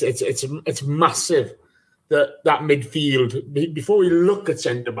think it's massive that midfield, before we look at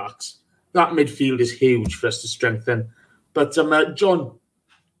centre-backs, that midfield is huge for us to strengthen. But, John,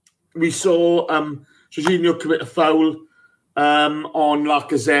 we saw Jorginho commit a foul on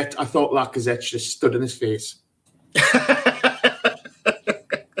Lacazette. I thought Lacazette just stood in his face. I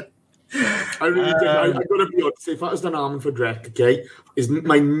really did. I've got to be honest. If that was done Armin for Drek, okay,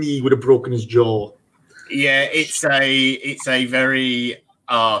 my knee would have broken his jaw. Yeah, it's a very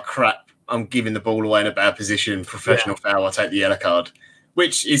crap. I'm giving the ball away in a bad position. Professional foul. I'll take the yellow card,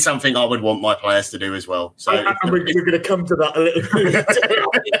 which is something I would want my players to do as well. So and we're going to come to that a little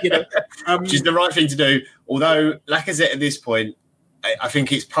bit later. Which is the right thing to do. Although Lacazette at this point, I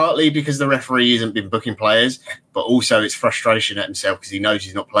think it's partly because the referee hasn't been booking players, but also it's frustration at himself because he knows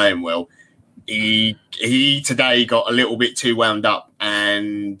he's not playing well. He today got a little bit too wound up,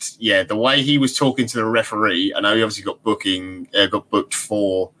 and the way he was talking to the referee, I know he obviously got booked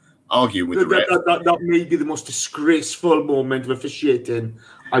for arguing with the ref. That may be the most disgraceful moment of officiating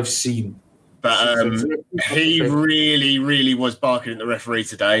I've seen. But he really, really was barking at the referee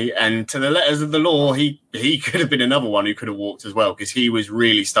today, and to the letters of the law, he could have been another one who could have walked as well, because he was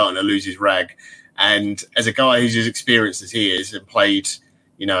really starting to lose his rag. And as a guy who's as experienced as he is and played,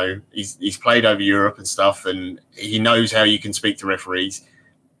 he's played over Europe and stuff, and he knows how you can speak to referees.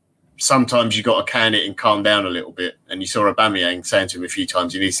 Sometimes you got to can it and calm down a little bit. And you saw Aubameyang saying to him a few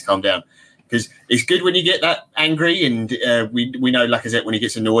times, he needs to calm down. Because it's good when you get that angry, and we know Lacazette when he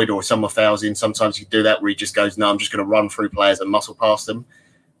gets annoyed or someone fouls in, sometimes he can do that where he just goes, no, I'm just going to run through players and muscle past them.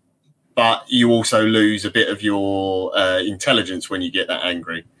 But you also lose a bit of your intelligence when you get that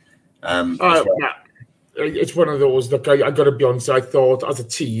angry. It's one of those, look, I got to be honest, I thought as a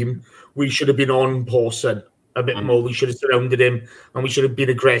team, we should have been on Pawson a bit more. We should have surrounded him and we should have been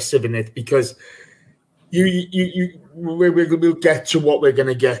aggressive in it, because we'll get to what we're going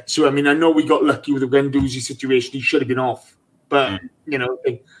to get to. I mean, I know we got lucky with the Guendouzi situation. He should have been off. But, Can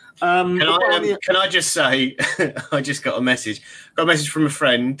I just say, I just got a message. Got a message from a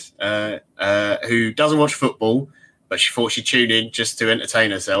friend who doesn't watch football, but she thought she'd tune in just to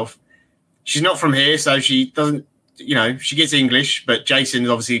entertain herself. She's not from here, so she doesn't, she gets English, but Jason is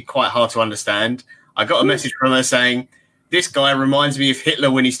obviously quite hard to understand. I got a message from her saying, this guy reminds me of Hitler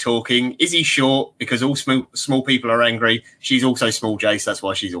when he's talking. Is he short? Because all small people are angry. She's also small, Jace. That's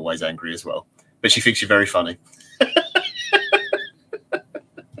why she's always angry as well. But she thinks you're very funny.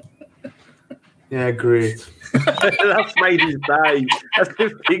 Yeah, great. That's made his day. That's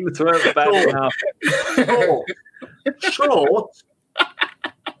if things weren't bad enough. Short?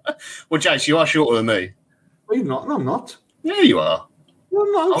 Well, Jace, you are shorter than me. Are you not? No, I'm not. Yeah, you are. No,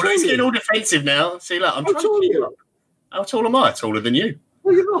 no. Oh, he's getting all defensive now. See, look, I'm trying to keep you up. How tall am I? Taller than you.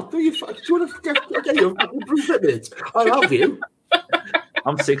 No, you're not. Do you want to get your proof of it? I'll have you.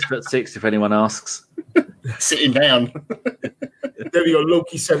 I'm 6'6", if anyone asks. Sitting down. There we go.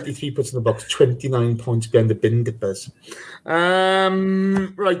 Loki 73 puts in the box. 29 points behind the bin dippers.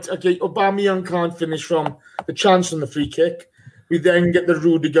 Right. Okay. Aubameyang can't finish from the chance from the free kick. We then get the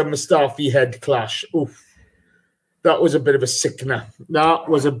Rudiger Mustafi head clash. Oof. That was a bit of a sickener.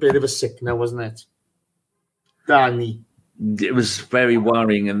 Wasn't it? Danny. It was very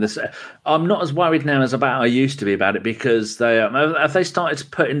worrying, and I'm not as worried now as I used to be about it, because they started to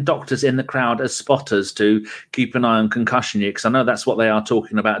put in doctors in the crowd as spotters to keep an eye on concussion because I know that's what they are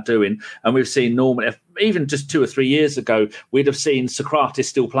talking about doing. And we've seen normally, even just 2 or 3 years ago, we'd have seen Socrates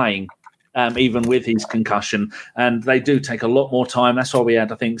still playing. Even with his concussion, and they do take a lot more time. That's why we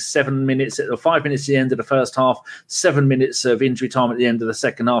had, I think, 7 minutes or 5 minutes at the end of the first half, 7 minutes of injury time at the end of the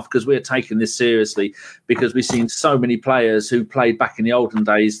second half, because we're taking this seriously, because we've seen so many players who played back in the olden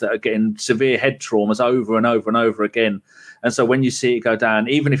days that are getting severe head traumas over and over and over again. And so when you see it go down,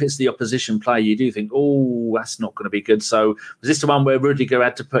 even if it's the opposition player, you do think, oh, that's not going to be good. So was this the one where Rudiger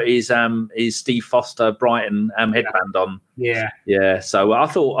had to put his Steve Foster Brighton headband on? Yeah. Yeah. So I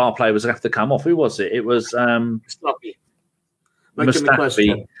thought our player was going to have to come off. Who was it? It was Mustafi.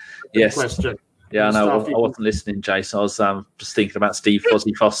 Yes. Question. Yeah, I know. I wasn't listening, Jace. I was just thinking about Steve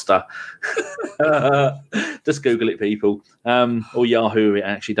Fozzie Foster. Just Google it, people. Or Yahoo it.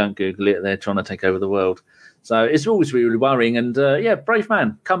 Actually, don't Google it. They're trying to take over the world. So it's always really worrying. And, brave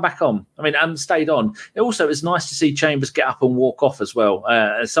man, come back on. I mean, and stayed on. Also, it's nice to see Chambers get up and walk off as well.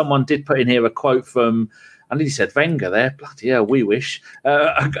 Someone did put in here a quote from, I think he said Wenger there. Bloody hell, we wish.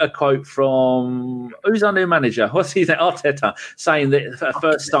 A quote from, who's our new manager? What's he saying? Arteta, saying that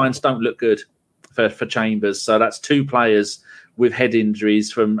first signs don't look good for Chambers. So that's 2 players with head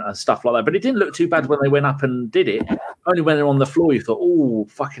injuries from stuff like that. But it didn't look too bad when they went up and did it. Only when they're on the floor, you thought, oh,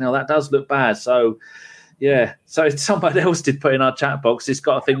 fucking hell, that does look bad. So, yeah. So somebody else did put in our chat box, it's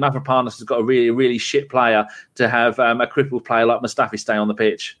got, I think Mavropanos has got a really, really shit player to have a crippled player like Mustafi stay on the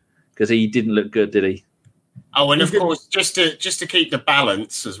pitch, because he didn't look good, did he? Oh, and of course, just to keep the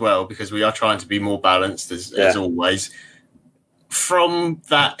balance as well, because we are trying to be more balanced as always. From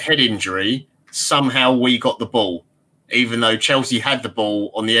that head injury, somehow we got the ball, even though Chelsea had the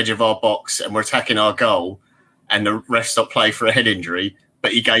ball on the edge of our box and were attacking our goal, and the ref stopped play for a head injury,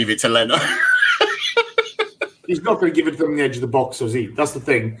 but he gave it to Leno. He's not going to give it from the edge of the box, is he? That's the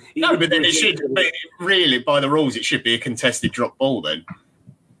thing. No, but then it should, but really, by the rules, it should be a contested drop ball then.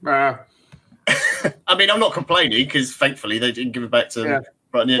 I mean, I'm not complaining because thankfully they didn't give it back to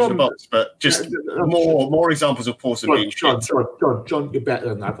right on the edge of the box, but just more examples of Pawson being shit. John, you're better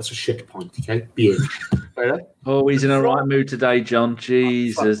than that. That's a shit point, okay? Behave. Right? Oh, he's in a right mood today, John.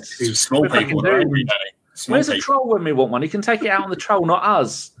 Jesus. Small people every day. Where's a troll when we want one? He can take it out on the troll, not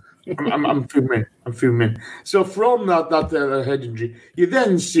us. I'm fuming. So from that head injury, you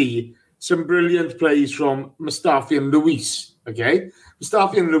then see some brilliant plays from Mustafi and Luis. Okay,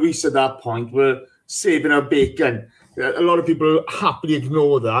 Mustafi and Luis at that point were saving our bacon. A lot of people happily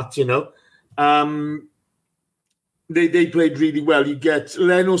ignore that. They played really well. You get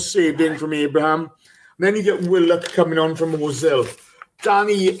Leno saving from Abraham, then you get Willock coming on from Ozil.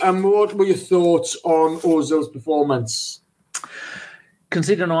 Danny, what were your thoughts on Ozil's performance?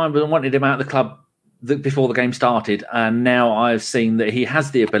 Considering I wanted him out of the club before the game started, and now I've seen that he has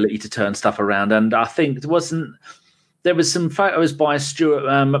the ability to turn stuff around, and I think there was some photos by Stuart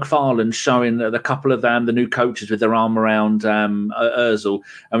McFarlane showing the couple of the new coaches with their arm around Ozil,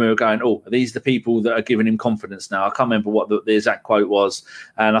 and we were going, "Oh, these are the people that are giving him confidence now." I can't remember what the exact quote was,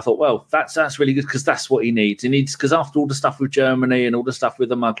 and I thought, "Well, that's really good because that's what he needs. He needs because after all the stuff with Germany and all the stuff with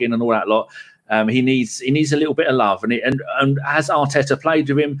the mugging and all that lot, he needs a little bit of love." And as Arteta played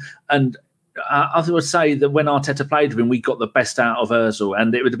with him, and I would say that when Arteta played with him, we got the best out of Ozil,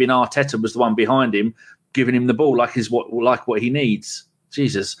 and it would have been Arteta was the one behind him, giving him the ball like what he needs.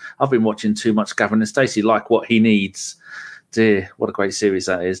 Jesus, I've been watching too much Gavin and Stacey. Like what he needs. Dear, what a great series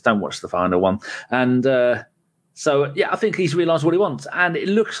that is. Don't watch the final one. And so, yeah, I think he's realised what he wants. And it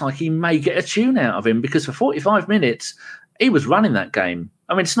looks like he may get a tune out of him because for 45 minutes, he was running that game.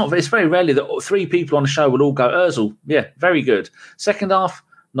 I mean, it's very rarely that three people on the show will all go, Ozil, yeah, very good. Second half,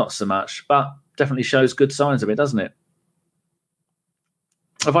 not so much, but definitely shows good signs of it, doesn't it?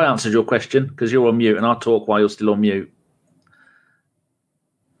 Have I answered your question? Because you're on mute and I'll talk while you're still on mute.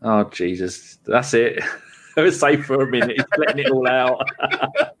 Oh, Jesus. That's it. I was safe for a minute. He's letting it all out.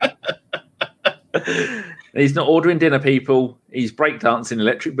 He's not ordering dinner, people. He's breakdancing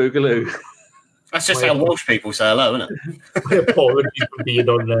Electric Boogaloo. That's just how Welsh people say hello, isn't it? My apologies for being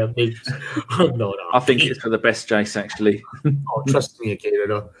on there. No. I think it's for the best, Jace, actually. Oh, trust me again.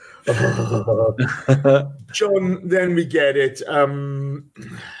 John, then we get it.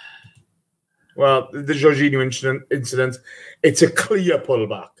 Well, the Jorginho incident, it's a clear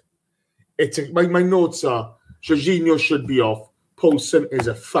pullback. My notes are, Jorginho should be off. Poulsen is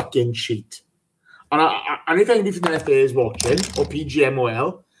a fucking cheat. And if anybody from the FA is watching, or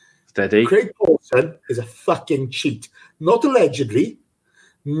PGMOL, steady. Craig Poulsen is a fucking cheat. Not allegedly.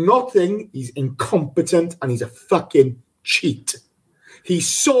 Nothing. He's incompetent and he's a fucking cheat. He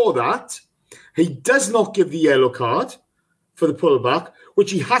saw that. He does not give the yellow card for the pullback,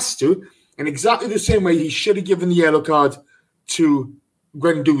 which he has to, in exactly the same way he should have given the yellow card to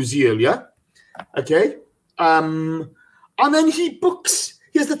Guendouzi earlier. Okay? And then he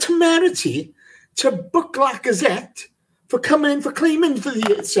has the temerity to book Lacazette for claiming for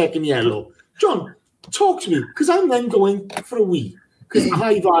the second yellow. John, talk to me, because I'm then going for a wee, because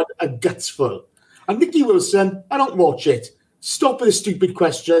I've had a guts full. And Nicky Wilson, I don't watch it. Stop with the stupid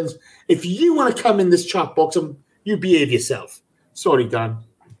questions. If you want to come in this chat box, you behave yourself. Sorry, Dan.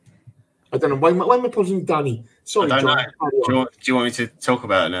 I don't know. Why am I posing Danny? Sorry, I don't John. know. Do you want me to talk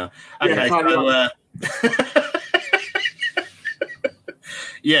about it now?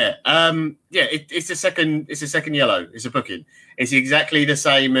 Yeah, it's a second yellow. It's a booking. It's exactly the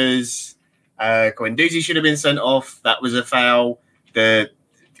same as Guendouzi should have been sent off. That was a foul.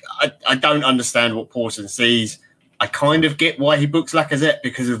 I don't understand what Pawson sees. I kind of get why he books Lacazette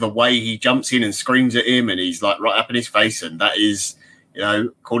because of the way he jumps in and screams at him and he's like right up in his face. And that is,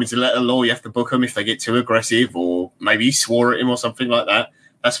 according to the letter of law, you have to book them if they get too aggressive or maybe he swore at him or something like that.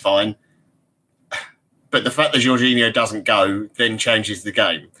 That's fine. But the fact that Jorginho doesn't go then changes the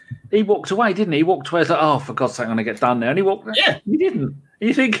game. He walked away, didn't he? He walked away. Like, oh, for God's sake, I'm going to get done now. And he walked. Yeah, he didn't.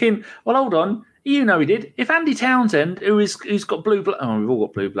 You're thinking, well, hold on. You know he did. If Andy Townsend, who's got blue blood, we've all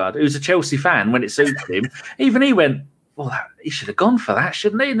got blue blood, who's a Chelsea fan when it suits him, even he went, well, he should have gone for that,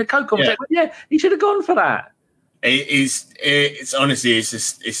 shouldn't he? And the co-commentator went, yeah, he should have gone for that. It's honestly,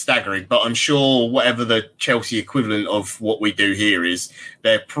 it's staggering. But I'm sure whatever the Chelsea equivalent of what we do here is,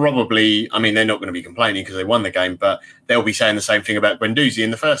 they're probably, they're not going to be complaining because they won the game, but they'll be saying the same thing about Guendouzi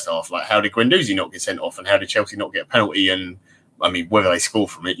in the first half. Like, how did Guendouzi not get sent off and how did Chelsea not get a penalty? And, whether they score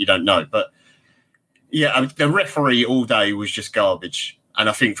from it, you don't know. But, yeah, the referee all day was just garbage. And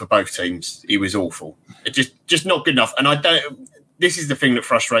I think for both teams, he was awful. It just not good enough. And this is the thing that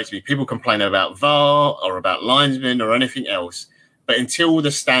frustrates me. People complain about VAR or about linesmen or anything else, but until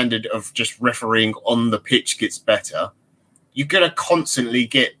the standard of just refereeing on the pitch gets better, you're going to constantly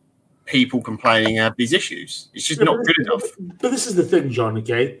get people complaining about these issues. It's just not good enough. But this is the thing, John,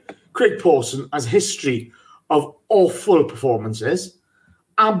 okay? Craig Pawson has a history of awful performances,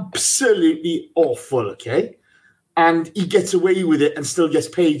 absolutely awful, okay? And he gets away with it and still gets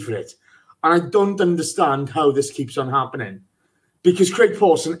paid for it. And I don't understand how this keeps on happening. Because Craig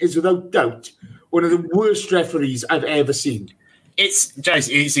Pawson is without doubt one of the worst referees I've ever seen. It's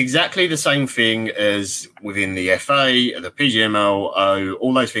exactly the same thing as within the FA, the PGMOL,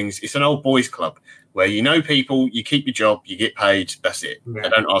 all those things. It's an old boys club where you know people, you keep your job, you get paid, that's it. Yeah. They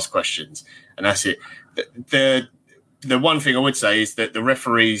don't ask questions, and that's it. The one thing I would say is that the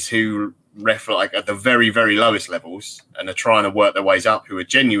referees who ref like at the very, very lowest levels and are trying to work their ways up, who are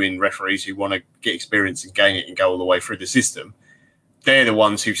genuine referees who want to get experience and gain it and go all the way through the system, they're the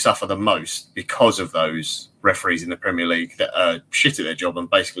ones who suffer the most because of those referees in the Premier League that are shit at their job and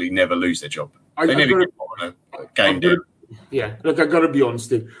basically never lose their job. They never get on a game down. Yeah, look, I've got to be honest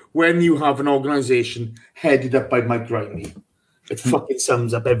with you. When you have an organisation headed up by Mike Riley, it fucking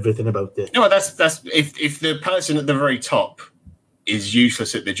sums up everything about it. No, that's if the person at the very top is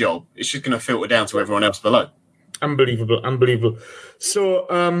useless at the job, it's just going to filter down to everyone else below. Unbelievable. So,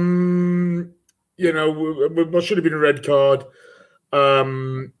 what should have been a red card.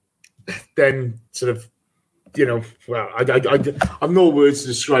 Then sort of, I've no words to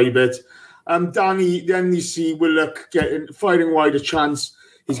describe it. Danny, then you see Willock firing wide a chance.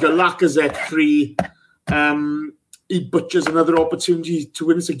 He's got Lacazette free. He butchers another opportunity to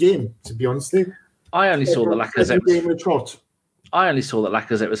win us a game, to be honest with you. I only saw that Lacazette game in a trot. I only saw that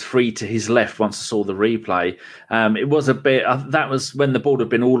Lacazette was free to his left once I saw the replay. It was a bit. That was when the ball had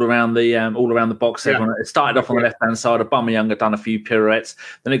been all around the box. Yeah. It started off on the left hand side. Aubameyang had done a few pirouettes.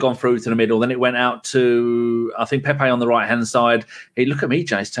 Then it gone through to the middle. Then it went out to I think Pepe on the right hand side. He look at me,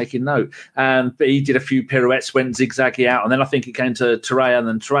 Jay's taking note. But he did a few pirouettes, went zigzaggy out, and then I think it came to Torreira, and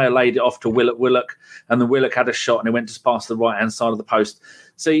then Torreira laid it off to Willock, and then Willock had a shot, and it went just past the right hand side of the post.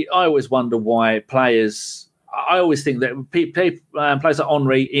 See, I always wonder why players. I always think that players like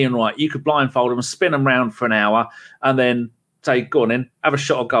Henry, Ian Wright, you could blindfold them, spin them round for an hour, and then say, go on in, have a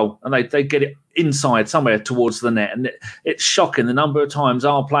shot or goal. And they get it inside somewhere towards the net. And it's shocking the number of times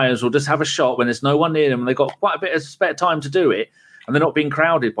our players will just have a shot when there's no one near them and they've got quite a bit of spare time to do it and they're not being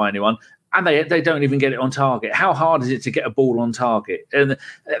crowded by anyone. And they don't even get it on target. How hard is it to get a ball on target? And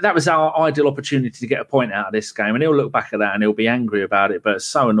that was our ideal opportunity to get a point out of this game. And he'll look back at that and he'll be angry about it, but it's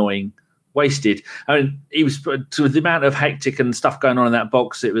so annoying. Wasted. I mean, he was to the amount of hectic and stuff going on in that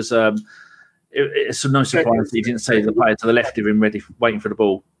box. It was it's no surprise that he didn't see the player to the left of him waiting for the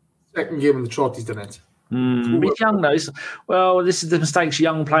ball. Second game in the trot, he's done it. He's young though. Well, this is the mistakes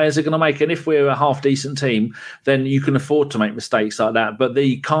young players are going to make, and if we're a half decent team, then you can afford to make mistakes like that. But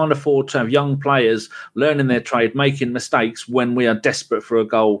they can't afford to have young players learning their trade, making mistakes when we are desperate for a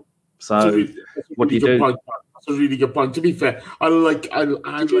goal. So, what do you do? That's a really good point. To be fair,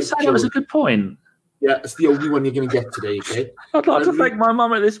 Did you say that was a good point? Yeah, it's the only one you're going to get today. Okay. I'd like to thank my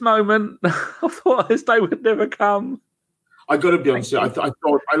mum at this moment. I thought this day would never come. I got to be honest. I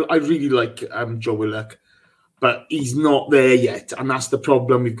thought I really like Joe Willock, but he's not there yet, and that's the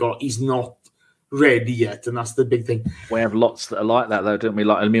problem we've got. He's not ready yet, and that's the big thing. We have lots that are like that, though, don't we?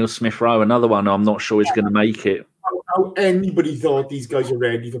 Like Emile Smith-Rowe, another one. I'm not sure he's going to make it. How anybody thought these guys are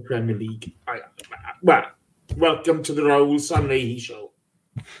ready for Premier League? Welcome to the Raoul Sanlehi show.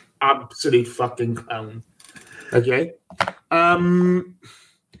 Absolute fucking clown. Okay. Dan,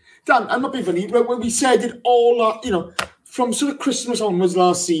 I'm not being funny. When we said it all, from sort of Christmas onwards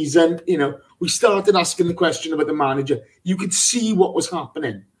last season, we started asking the question about the manager. You could see what was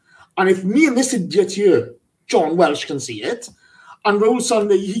happening. And if me and this idiot here, John Welsh, can see it, and Raoul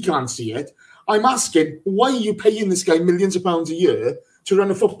Sanlehi, he can't see it, I'm asking, why are you paying this guy millions of pounds a year to run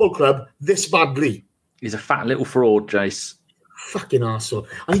a football club this badly? He's a fat little fraud, Jace. Fucking arsehole.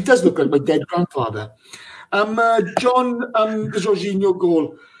 And he does look like my dead grandfather. John, the Jorginho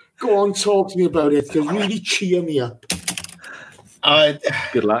goal. Go on, talk to me about it, because really cheer me up.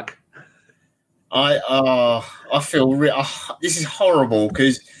 Good luck. I feel this is horrible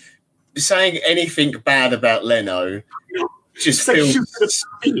because saying anything bad about Leno just feels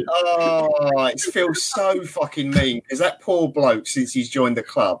it feels so fucking mean because that poor bloke since he's joined the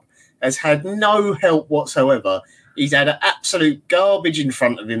club has had no help whatsoever. He's had an absolute garbage in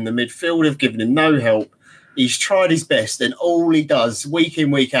front of him. The midfield have given him no help. He's tried his best, and all he does week in,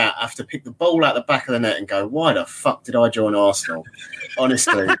 week out, have to pick the ball out the back of the net and go, why the fuck did I join Arsenal?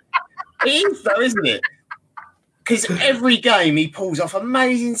 Honestly. It is, though, isn't it? because every game he pulls off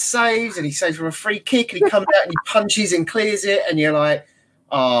amazing saves and he saves from a free kick and he comes out and he punches and clears it and you're like,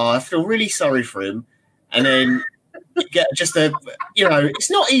 oh, I feel really sorry for him. And then you get just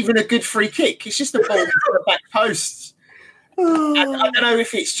it's not even a good free kick. It's just a ball to the back post. I don't know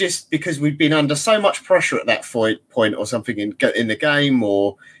if it's just because we've been under so much pressure at that point or something in the game,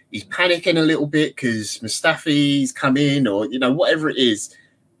 or he's panicking a little bit because Mustafi's come in, or whatever it is.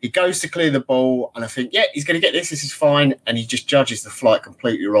 He goes to clear the ball, and I think, yeah, he's going to get this. This is fine, and he just judges the flight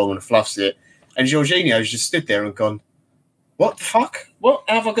completely wrong and fluffs it. And Jorginho's just stood there and gone, "What the fuck? What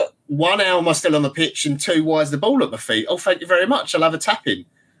have I got? 1, how am I still on the pitch? And 2, why is the ball at my feet? Oh, thank you very much. I'll have a tap in."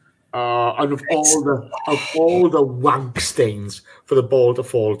 And of all the wank stains for the ball to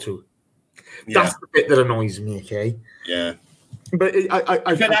fall to, that's the bit that annoys me. Okay, yeah, but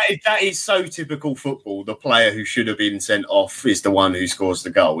that is so typical football. The player who should have been sent off is the one who scores the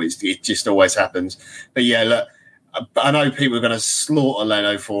goal. It just always happens. But yeah, look, I know people are going to slaughter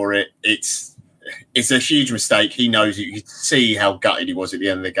Leno for it. It's a huge mistake. He knows it. You could see how gutted he was at the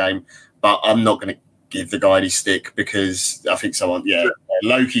end of the game. But I'm not going to give the guy any stick because I think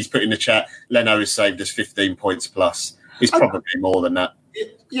Loki's put in the chat, Leno has saved us 15 points plus. It's probably more than that.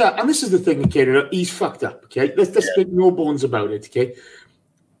 Yeah, and this is the thing, okay, he's fucked up, okay? Let's make no bones about it, okay?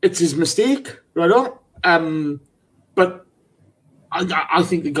 It's his mistake, right on. But I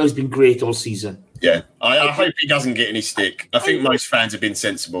think the guy's been great all season. Yeah, I hope he doesn't get any stick. I think most fans have been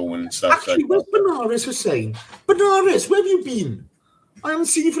sensible and stuff. Actually, where's Benares was saying? Benares, where have you been? I haven't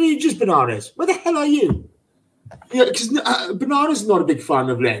seen you for ages, Benares. Where the hell are you? Yeah, because Benares is not a big fan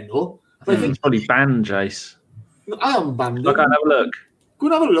of Leno. But I think he's probably banned, Jace. I am banned him. Go and have a look. Go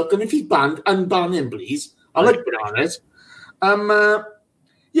and have a look, and if he's banned, unban him, please. I like Benares.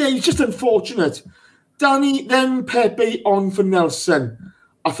 Yeah, he's just unfortunate. Danny, then Pepe on for Nelson.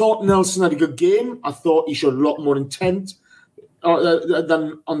 I thought Nelson had a good game. I thought he showed a lot more intent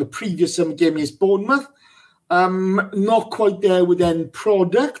than on the previous game against Bournemouth. Not quite there with end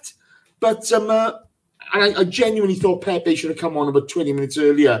product, but I genuinely thought Pepe should have come on about 20 minutes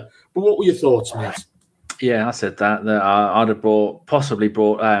earlier. But what were your thoughts, mate? Yeah, I said that I'd have possibly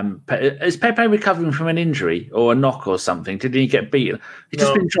brought. Is Pepe recovering from an injury or a knock or something? Did he get beaten? He's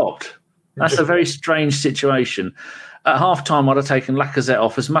just been dropped. That's a very strange situation. At half time, I'd have taken Lacazette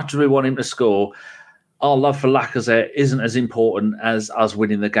off. As much as we want him to score, our love for Lacazette isn't as important as us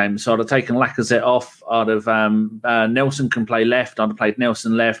winning the game. So I'd have taken Lacazette off. I'd have Nelson can play left. I'd have played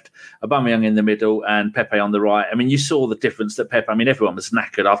Nelson left, Aubameyang in the middle, and Pepe on the right. I mean, you saw the difference that Pepe. I mean, everyone was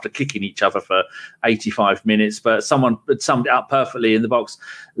knackered after kicking each other for 85 minutes, but someone summed it up perfectly in the box.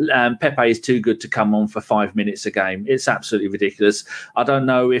 Pepe is too good to come on for 5 minutes a game. It's absolutely ridiculous. I don't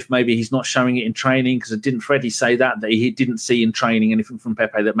know if maybe he's not showing it in training, because didn't Freddie say that he didn't see in training anything from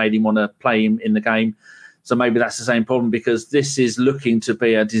Pepe that made him want to play him in the game. So maybe that's the same problem, because this is looking to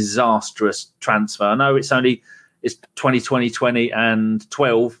be a disastrous transfer. I know it's 2020 and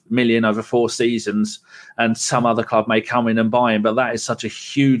 12 million over 4 seasons, and some other club may come in and buy him, but that is such a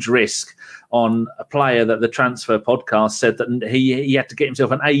huge risk on a player that the transfer podcast said that he had to get himself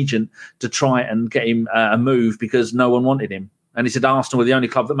an agent to try and get him a move because no one wanted him. And he said Arsenal were the only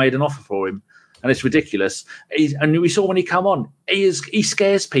club that made an offer for him. And it's ridiculous. And we saw when he come on, he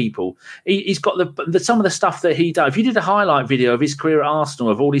scares people. He's got some of the stuff that he does. If you did a highlight video of his career at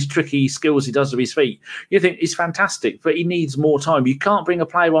Arsenal, of all these tricky skills he does with his feet, you think he's fantastic, but he needs more time. You can't bring a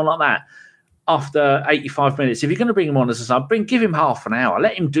player on like that after 85 minutes. If you're going to bring him on as a sub, give him half an hour.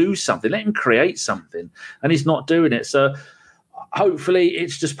 Let him do something. Let him create something. And he's not doing it. So hopefully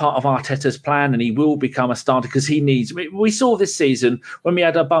it's just part of Arteta's plan and he will become a starter, because he needs. We saw this season when we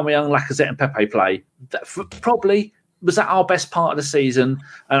had Aubameyang, Lacazette and Pepe play, that probably was that our best part of the season.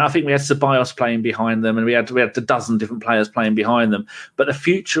 And I think we had Ceballos playing behind them, and we had a dozen different players playing behind them. But the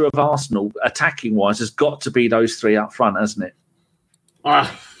future of Arsenal, attacking wise, has got to be those 3 up front, hasn't it?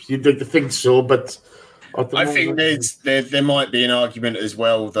 You'd like to think so, but I think there might be an argument as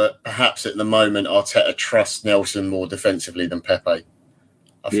well that perhaps at the moment Arteta trusts Nelson more defensively than Pepe.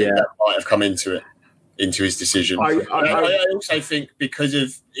 I think that might have come into his decision. I also think because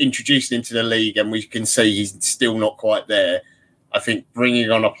of introducing him to the league, and we can see he's still not quite there, I think bringing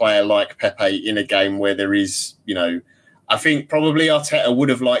on a player like Pepe in a game where there is, I think probably Arteta would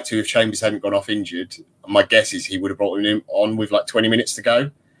have liked to if Chambers hadn't gone off injured. My guess is he would have brought him on with like 20 minutes to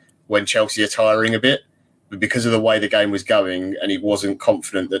go when Chelsea are tiring a bit. But because of the way the game was going, and he wasn't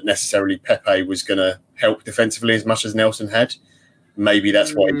confident that necessarily Pepe was going to help defensively as much as Nelson had, maybe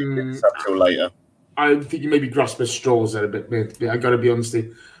that's why he didn't get up till later. I think you maybe grasp at straws there a bit, mate. I got to be honest.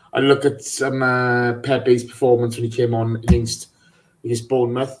 I look at Pepe's performance when he came on against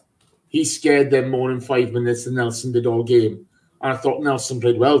Bournemouth. he scared them more in 5 minutes than Nelson did all game. And I thought Nelson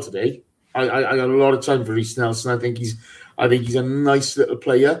played well today. I got a lot of time for Reece Nelson. I think he's a nice little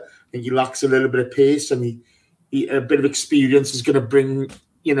player. I think he lacks a little bit of pace, and he a bit of experience is going to bring,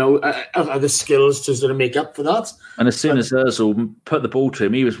 other skills to sort of make up for that. And as soon as Ozil put the ball to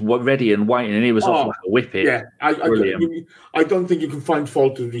him, he was ready and waiting, and he was off like a whippet. Yeah, I don't think you can find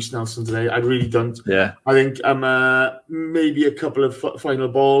fault with Reece Nelson today. I really don't. Yeah, I think maybe a couple of final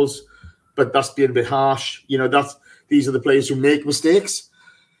balls, but that's being a bit harsh. These are the players who make mistakes.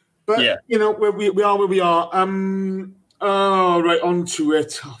 But we are where we are. Right, on to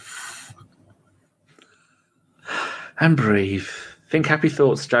it. And breathe. Think happy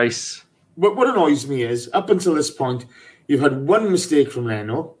thoughts, Jace. What annoys me is, up until this point, you've had one mistake from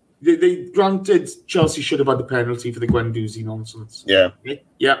Leno. They granted Chelsea should have had the penalty for the Guendouzi nonsense. Yeah. Okay?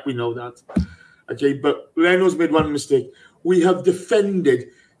 Yeah, we know that. Okay, but Leno's made one mistake. We have defended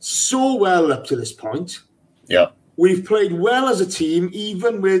so well up to this point. Yeah. We've played well as a team,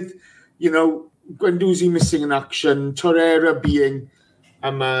 even with, Guendouzi missing in action, Torreira being,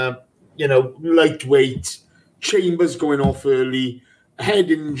 lightweight, Chambers going off early,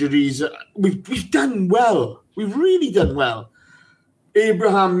 head injuries. We've done well. We've really done well.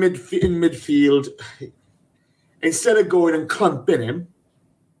 Abraham in midfield, instead of going and clumping him,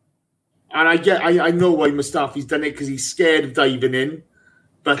 and I know why Mustafi's done it, because he's scared of diving in.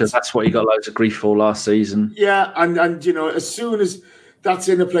 Because that's what he got loads of grief for last season. Yeah, and as soon as that's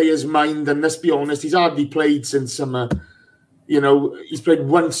in a player's mind, and let's be honest, he's hardly played since summer. He's played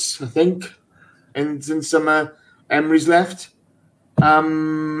once, I think, and since summer Emery's left.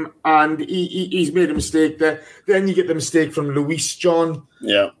 And he's made a mistake there. Then you get the mistake from Luis John.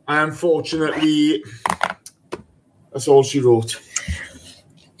 Yeah. Unfortunately, that's all she wrote.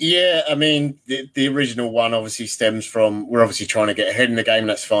 Yeah, I mean, the original one obviously stems from, we're obviously trying to get ahead in the game,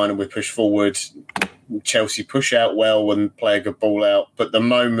 that's fine, and we push forward. Chelsea push out well and play a good ball out. But the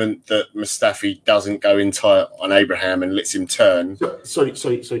moment that Mustafi doesn't go in tight on Abraham and lets him turn... Sorry,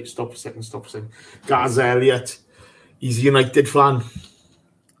 stop a second. Gaz Elliott, he's a United fan.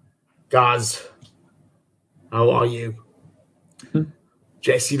 Gaz, how are you?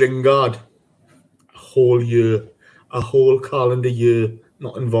 Jesse Lingard, a whole calendar year,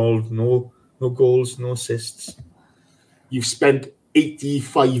 not involved, no goals, no assists. You've spent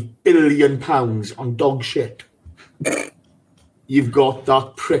 £85 billion on dog shit. You've got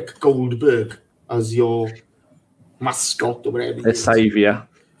that prick Goldberg as your mascot or whatever. The saviour.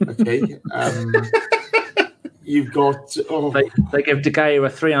 Okay. You've got... They give De Gea a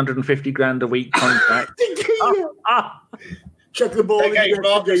 350 grand a week contract. Check the ball. They gave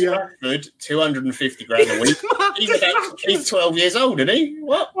Marcus Rashford 250 grand a week. He's 12 years old, isn't he?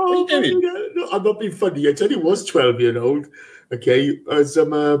 What are you doing? No, I'm not being funny. I said he was 12 years old. Okay, was the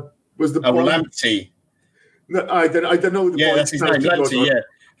Lamptey. No, I don't know. That's his name, Lamptey. Yeah,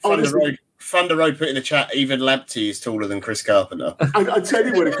 Thunder Road put in the chat. Even Lamptey is taller than Chris Carpenter. I tell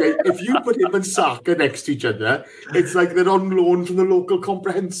you what, okay, if you put him and Saka next to each other, it's like they're on loan from the local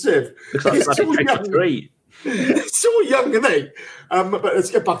comprehensive. It's so young. So young, aren't they? But let's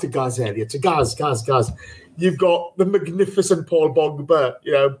get back to Gaz Elliott. To Gaz. You've got the magnificent Paul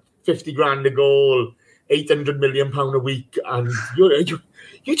Pogba, 50 grand a goal, £800 million a week, and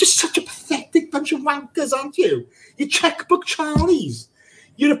you're just such a pathetic bunch of wankers, aren't you? You're checkbook Charlies.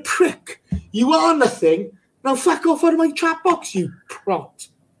 You're a prick. You are nothing. Now fuck off out of my chat box, you prot.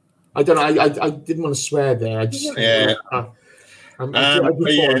 I don't know. I didn't want to swear there. I just that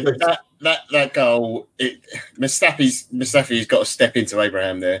goal. Mustafi's got to step into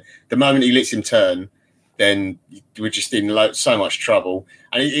Abraham there. The moment he lets him turn, then we're just in so much trouble.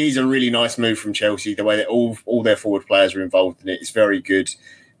 And it is a really nice move from Chelsea. The way that all their forward players are involved in it is very good.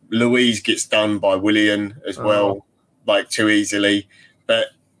 Louise gets done by Willian as well, like too easily. But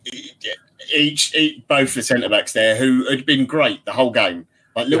both the centre backs there, who had been great the whole game.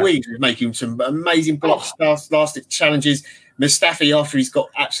 Like Louise was making some amazing blocks, last challenges. Mustafi, after he's got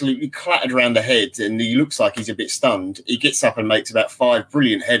absolutely clattered around the head and he looks like he's a bit stunned, he gets up and makes about 5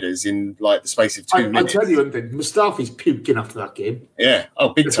 brilliant headers in like the space of 2 minutes. I tell you one thing, Mustafi's puking after that game. Yeah,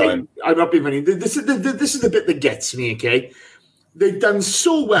 big time. I'm not being funny. This is the bit that gets me, okay? They've done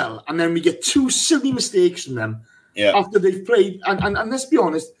so well, and then we get 2 silly mistakes from them after they've played. And let's be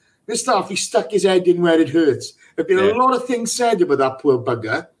honest, Mustafi stuck his head in where it hurts. There've been a lot of things said about that poor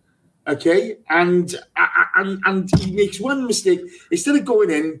bugger. Okay, and he makes one mistake. Instead of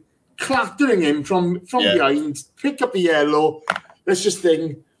going in, clattering him from behind, pick up the yellow. Let's just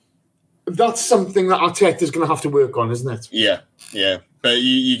think that's something that Arteta's going to have to work on, isn't it? Yeah. But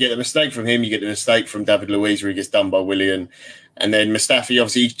you get a mistake from him. You get the mistake from David Luiz where he gets done by Willian. And then Mustafi,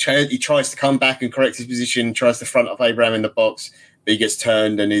 obviously, he tries to come back and correct his position, tries to front up Abraham in the box, but he gets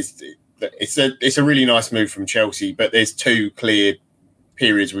turned, and it's a really nice move from Chelsea. But there's two clear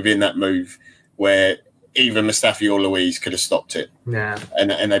periods within that move where either Mustafi or Luiz could have stopped it. Yeah.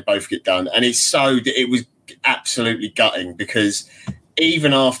 And they both get done. And it was absolutely gutting, because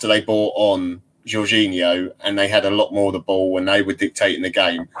even after they brought on Jorginho and they had a lot more of the ball and they were dictating the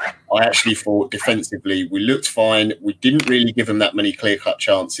game, I actually thought defensively we looked fine. We didn't really give them that many clear-cut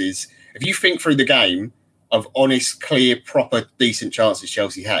chances. If you think through the game of honest, clear, proper, decent chances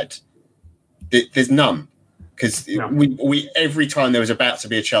Chelsea had, there's none. Because we every time there was about to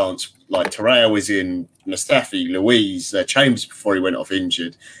be a chance, like Torreira was in, Mustafi, Luiz, Chambers before he went off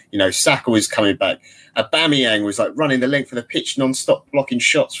injured, Saka was coming back. Aubameyang was like running the length of the pitch non-stop, blocking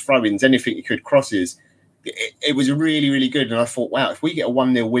shots, throw-ins, anything he could, crosses. It was really, really good. And I thought, wow, if we get a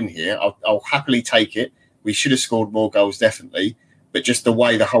 1-0 win here, I'll happily take it. We should have scored more goals, definitely. But just the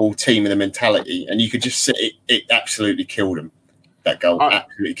way the whole team and the mentality, and you could just see it absolutely killed them. That goal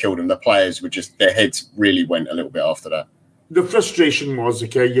absolutely killed them. The players were just, their heads really went a little bit after that. The frustration was, you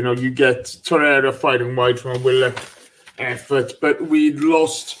get Torreira fighting wide from a Willock effort, but we'd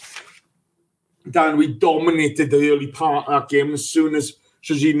lost. Dan, we dominated the early part of that game. As soon as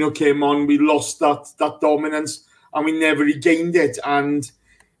Jorginho came on, we lost that dominance, and we never regained it. And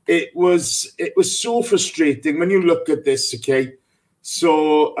it was so frustrating when you look at this.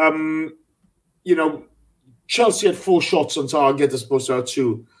 So Chelsea had 4 shots on target as opposed to our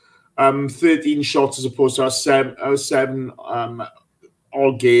 2. 13 shots as opposed to our 7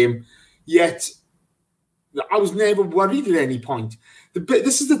 all game. Yet I was never worried at any point.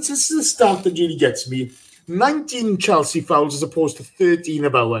 This is the stat that really gets me. 19 Chelsea fouls as opposed to 13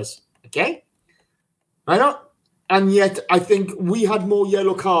 of ours. Okay? I know. And yet I think we had more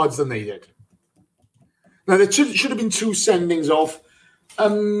yellow cards than they did. Now, there should have been 2 sendings off.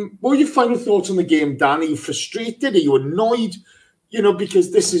 What were your final thoughts on the game, Dan? Are you frustrated? Are you annoyed?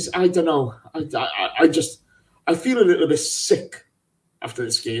 Because this is, I don't know. I feel a little bit sick after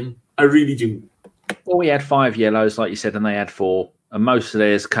this game. I really do. Well, we had 5 yellows, like you said, and they had 4. And most of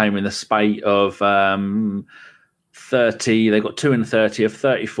theirs came in the spate of 30. They got 2 in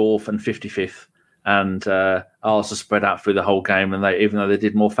 30th, 34th and 55th. And ours are spread out through the whole game, and even though they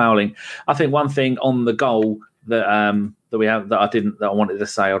did more fouling. I think one thing on the goal that I wanted to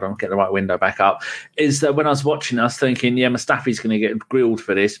say, hold on, get the right window back up, is that when I was watching, I was thinking, Mustafi's going to get grilled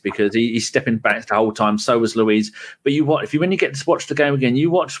for this because he's stepping back the whole time. So was Luiz. But when you get to watch the game again,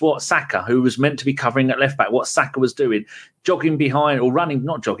 you watch what Saka, who was meant to be covering at left back, what Saka was doing, running behind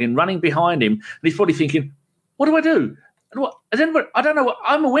him, and he's probably thinking, "What do I do? I don't know.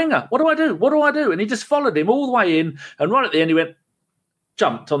 I'm a winger. What do I do? What do I do?" And he just followed him all the way in, and right at the end, he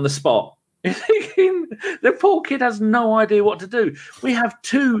jumped on the spot. You're thinking, the poor kid has no idea what to do. We have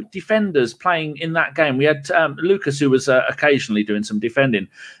 2 defenders playing in that game. We had Lucas, who was occasionally doing some defending.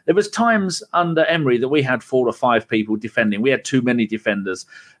 There was times under Emery that we had 4 or 5 people defending. We had too many defenders.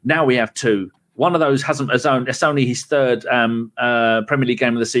 Now we have 2. One of those it's only his 3rd Premier League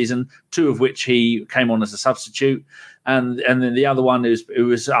game of the season, 2 of which he came on as a substitute. And then the other one I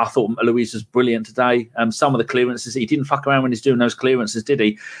thought Luiz was brilliant today. Some of the clearances, he didn't fuck around when he's doing those clearances, did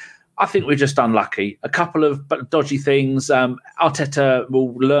he? I think we're just unlucky. A couple of dodgy things. Arteta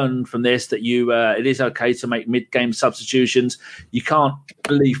will learn from this that it is okay to make mid-game substitutions. You can't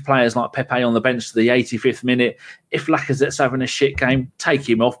leave players like Pepe on the bench to the 85th minute. If Lacazette's having a shit game, take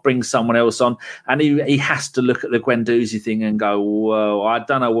him off, bring someone else on. And he has to look at the Guendouzi thing and go, whoa, I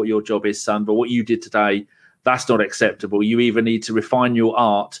don't know what your job is, son, but what you did today, that's not acceptable. You either need to refine your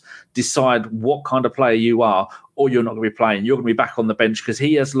art, decide what kind of player you are, or you're not going to be playing. You're going to be back on the bench because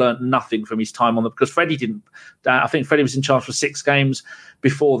he has learnt nothing from his time because Freddie didn't. I think Freddie was in charge for 6 games.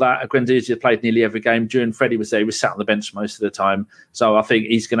 Before that, Guendouzi had played nearly every game. During Freddie was there, he was sat on the bench most of the time. So I think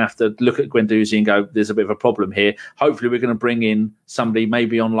he's going to have to look at Guendouzi and go, there's a bit of a problem here. Hopefully we're going to bring in somebody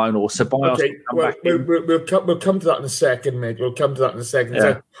maybe on loan or Ceballos. Okay, we'll come to that in a second, mate. We'll come to that in a second.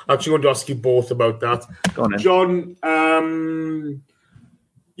 Yeah. I actually want to ask you both about that. Go on, then. John,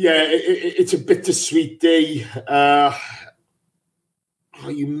 it's a bittersweet day. Are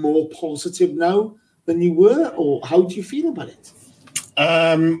you more positive now than you were, or how do you feel about it?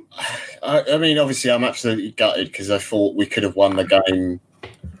 I mean, obviously, I'm absolutely gutted because I thought we could have won the game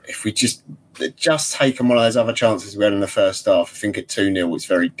if we just taken one of those other chances we had in the first half. I think at 2-0, it's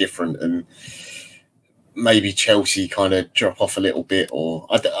very different, and maybe Chelsea kind of drop off a little bit, or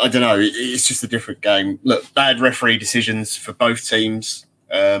I don't know. It's just a different game. Look, bad referee decisions for both teams.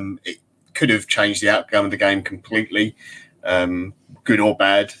 It could have changed the outcome of the game completely, good or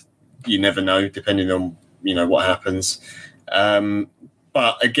bad. You never know, depending on what happens.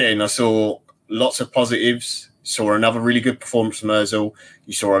 But again, I saw lots of positives. Saw another really good performance from Ozil.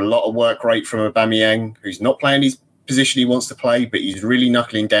 You saw a lot of work rate from Aubameyang, who's not playing his position he wants to play, but he's really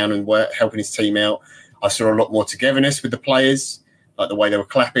knuckling down and helping his team out. I saw a lot more togetherness with the players, like the way they were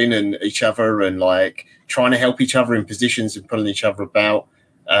clapping and each other and like trying to help each other in positions and pulling each other about.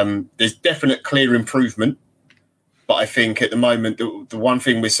 There's definite clear improvement, but I think at the moment the one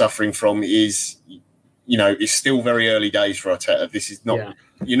thing we're suffering from is, it's still very early days for Arteta. This is not. Yeah.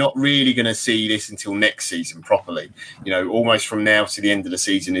 You're not really going to see this until next season properly. Almost from now to the end of the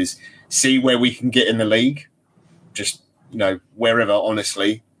season is see where we can get in the league. Just, wherever,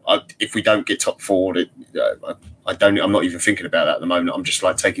 honestly. If we don't get top four, I'm not even thinking about that at the moment. I'm just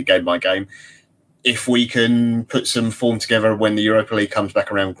like, take it game by game. If we can put some form together when the Europa League comes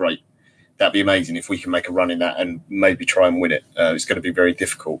back around, great. That'd be amazing if we can make a run in that and maybe try and win it. It's going to be very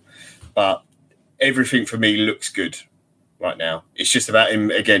difficult. But everything for me looks good right now. It's just about him.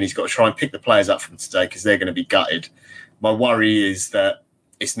 Again, he's got to try and pick the players up from today because they're going to be gutted. My worry is that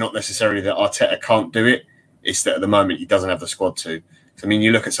it's not necessarily that Arteta can't do it. It's that at the moment he doesn't have the squad to. I mean,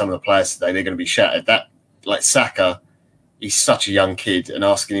 you look at some of the players today, they're going to be shattered. That, like Saka, he's such a young kid, and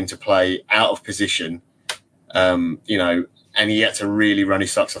asking him to play out of position, and he had to really run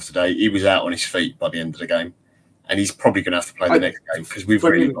his socks off today. He was out on his feet by the end of the game, and he's probably going to have to play the next game because we've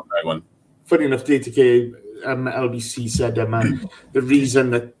really got no one. Funny enough, DTK, LBC said the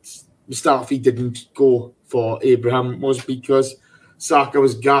reason that Mustafi didn't go for Abraham was because Saka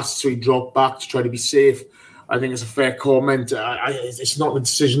was gassed, so he dropped back to try to be safe. I think it's a fair comment. It's not the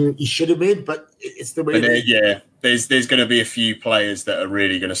decision he should have made, but it's the way. There's going to be a few players that are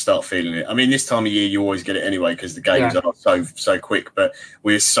really going to start feeling it. I mean, this time of year you always get it anyway because the games are so quick. But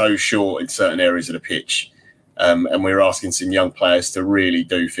we're so short in certain areas of the pitch, and we're asking some young players to really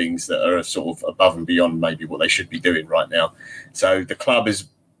do things that are sort of above and beyond maybe what they should be doing right now. So the club has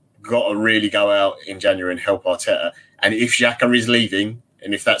got to really go out in January and help Arteta. And if Xhaka is leaving,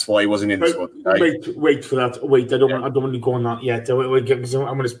 and if that's why he wasn't in the squad today, wait for that. Wait, I don't want to go on that yet. I'm going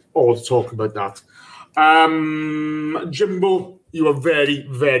to all talk about that. Jimbo, you are very,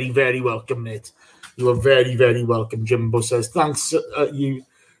 very, very welcome, mate. You are very, very welcome. Jimbo says thanks.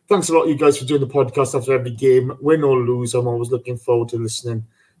 Thanks a lot, you guys, for doing the podcast after every game, win or lose. I'm always looking forward to listening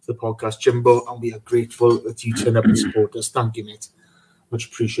to the podcast, Jimbo, and we are grateful that you turn up and support us. Thank you, mate. Much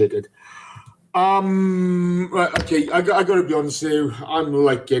appreciated. Right, okay, I got to be honest with you. I'm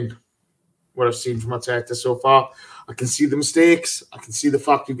liking what I've seen from Arteta so far. I can see the mistakes. I can see the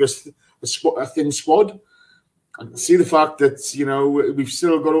fact we've got a thin squad. I can see the fact that we've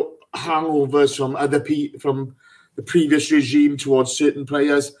still got hangovers from the previous regime towards certain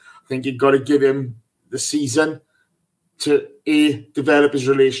players. I think you've got to give him the season to develop his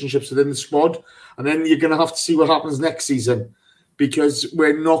relationships within the squad, and then you're going to have to see what happens next season. Because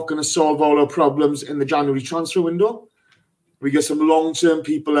we're not going to solve all our problems in the January transfer window. We get some long-term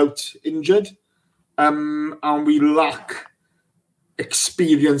people out injured, and we lack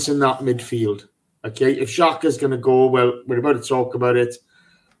experience in that midfield. Okay, if Xhaka's going to go, well, we're about to talk about it.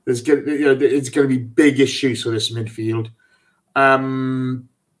 It's going to be big issues for this midfield.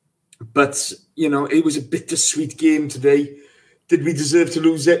 But it was a bittersweet game today. Did we deserve to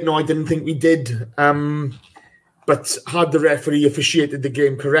lose it? No, I didn't think we did. But had the referee officiated the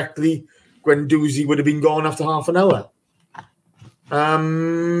game correctly, Guendouzi would have been gone after half an hour.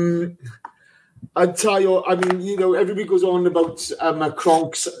 I'd tell you, everybody goes on about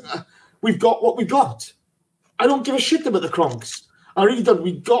Kroenke. We've got what we got. I don't give a shit about the Kroenke. I really don't.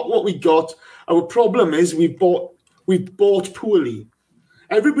 We got what we got. Our problem is we've bought poorly.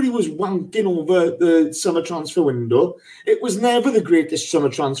 Everybody was wanking over the summer transfer window. It was never the greatest summer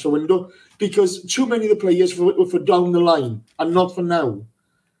transfer window because too many of the players were for down the line and not for now.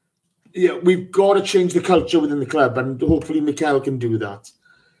 Yeah, we've got to change the culture within the club, and hopefully Mikel can do that.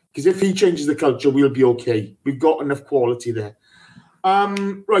 Because if he changes the culture, we'll be okay. We've got enough quality there.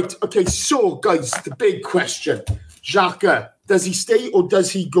 Right, okay, so guys, the big question. Xhaka, does he stay or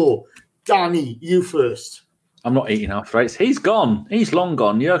does he go? Danny, you first. I'm not eating after eights. He's gone. He's long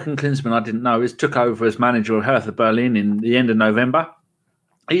gone. Jurgen Klinsmann, I didn't know, took over as manager of Hertha Berlin in the end of November.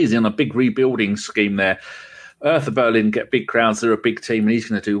 He's in a big rebuilding scheme there. Hertha Berlin get big crowds. They're a big team, and he's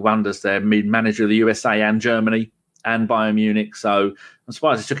going to do wonders there. Manager of the USA and Germany and Bayern Munich. So I'm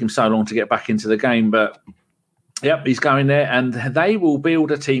surprised it took him so long to get back into the game. But, yep, he's going there, and they will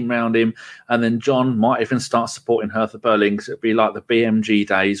build a team around him. And then John might even start supporting Hertha Berlin because it'll be like the BMG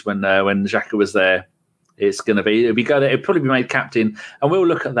days when Xhaka was there. It's going to be. It'll probably be made captain, and we'll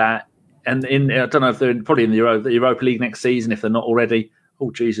look at that. And I don't know if they're probably in the Europa League next season if they're not already. Oh,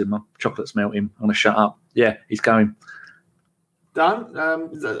 Jesus, my chocolate's melting. I'm going to shut up. Yeah, he's going. Dan?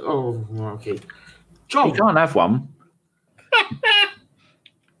 Okay. John. You can't have one.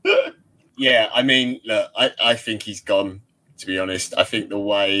 Yeah, I mean, look, I think he's gone, to be honest. I think the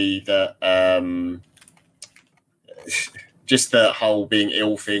way that just the whole being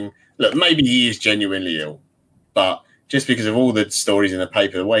ill thing, look, maybe he is genuinely ill, but just because of all the stories in the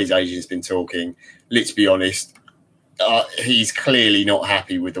paper, the way his agent's been talking, let's be honest, he's clearly not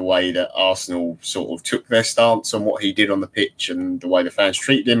happy with the way that Arsenal sort of took their stance on what he did on the pitch and the way the fans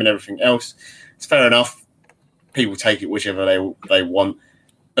treated him and everything else. It's fair enough. People take it whichever they want.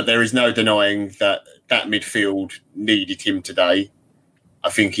 But there is no denying that midfield needed him today. I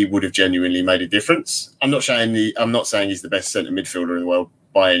think he would have genuinely made a difference. I'm not saying he's the best centre midfielder in the world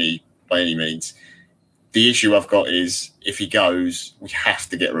by any means. The issue I've got is if he goes, we have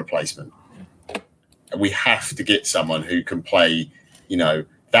to get a replacement. We have to get someone who can play,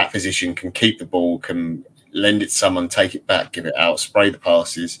 that position, can keep the ball, can lend it to someone, take it back, give it out, spray the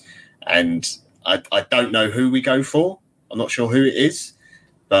passes. And I don't know who we go for. I'm not sure who it is.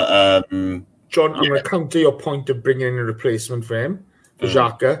 But John, I'm going to counter your point of bringing in a replacement for him, for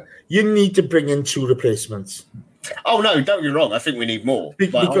Xhaka. You need to bring in 2 replacements. Oh, no, don't get me wrong. I think we need more.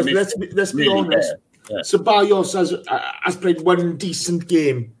 Because let's be honest, Ceballos has played one decent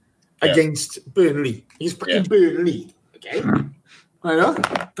game against Burnley. He's fucking Burnley, okay? I know.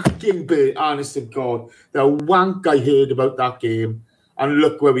 Fucking Burnley, honest to God. The wank I heard about that game, and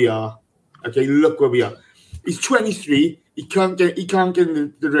look where we are. Okay, look where we are. He's 23. He can't get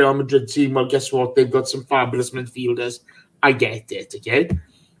in the Real Madrid team. Well, guess what? They've got some fabulous midfielders. I get it, okay?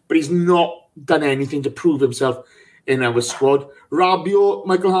 But he's not done anything to prove himself in our squad. Rabiot,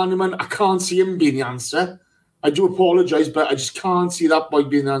 Michael Hanneman, I can't see him being the answer. I do apologise, but I just can't see that boy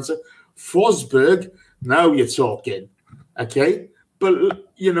being the answer. Forsberg, now you're talking, okay? But,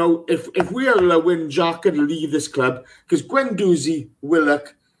 if we are allowing Xhaka to leave this club, because Guendouzi,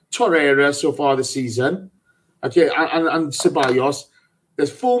 Willock, Torreira so far this season, okay, and Ceballos,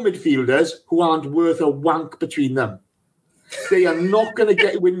 there's 4 midfielders who aren't worth a wank between them. They are not going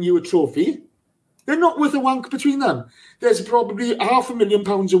to win you a trophy. They're not worth a wank between them. There's probably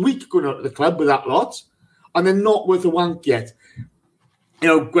 £500,000 a week going out of the club with that lot, and they're not worth a wank yet.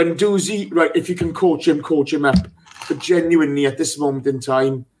 Guendouzi, right, if you can coach him up. But genuinely, at this moment in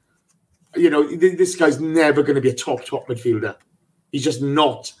time, this guy's never going to be a top midfielder. He's just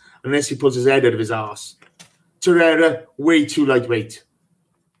not, unless he pulls his head out of his arse. Torreira, way too lightweight.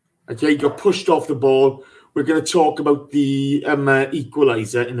 Okay, he got pushed off the ball. We're going to talk about the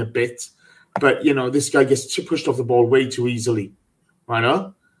equaliser in a bit. But, this guy gets pushed off the ball way too easily. I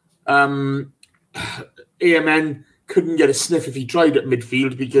know. AMN couldn't get a sniff if he tried at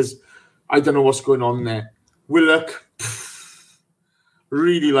midfield because I don't know what's going on there. Willock,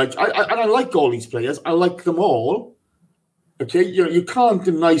 really I like all these players. I like them all. Okay, you can't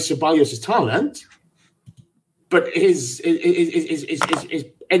deny Ceballos' talent. But his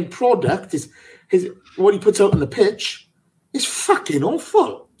end product, his what he puts out on the pitch, is fucking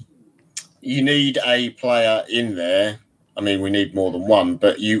awful. You need a player in there. I mean, we need more than one,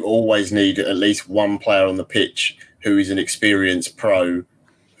 but you always need at least one player on the pitch who is an experienced pro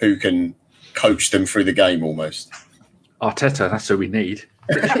who can coach them through the game almost. Arteta, that's who we need.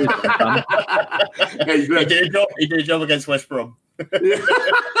 He did a job against West Brom.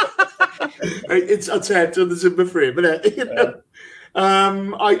 It's Arteta, the Zimmer frame, isn't it?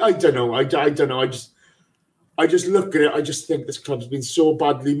 I don't know. I don't know. I just look at it. I just think this club's been so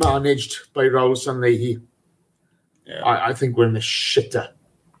badly managed by Raul Sanllehi. Yeah. I think we're in the shitter.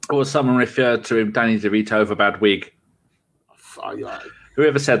 Or someone referred to him, Danny DeVito, over a bad wig.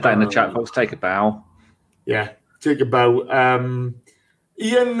 Whoever said that in the chat box, take a bow. Yeah, take a bow.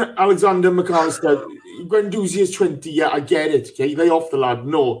 Ian Alexander McAllister, Guendouzi is 20. Yeah, I get it. Okay, lay off the lad.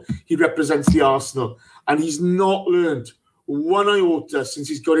 No, he represents the Arsenal, and he's not learned one iota since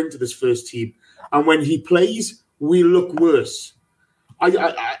he's got into this first team. And when he plays, we look worse. I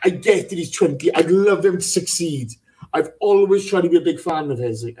get that he's 20. I'd love him to succeed. I've always tried to be a big fan of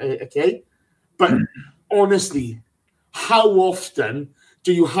his. Okay, but honestly, how often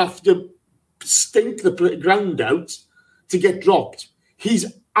do you have to stink the ground out to get dropped? He's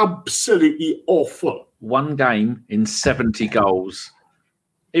absolutely awful. One game in 70 goals.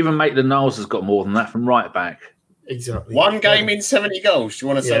 Even Maitland-Niles has got more than that from right back. Exactly. One game in 70 goals. Do you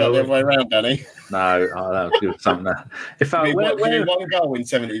want to say that the other way around, Danny? No, I'll give it something there. If one goal in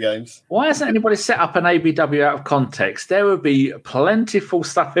 70 games. Why hasn't anybody set up an ABW out of context? There would be plentiful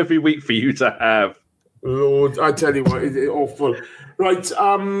stuff every week for you to have. Lord, I tell you what, it's awful. Right,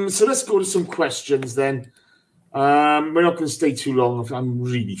 so let's go to some questions then. We're not going to stay too long. I'm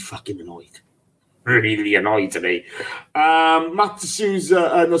really fucking annoyed. really annoyed me. Matt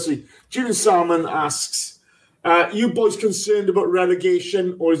D'Souza, Julian Salmon asks, you boys concerned about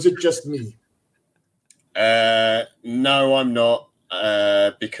relegation, or is it just me? No, I'm not,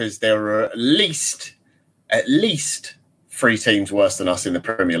 because there are at least 3 teams worse than us in the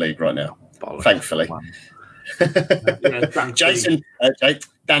Premier League right now. Thankfully. Thankfully. Jason,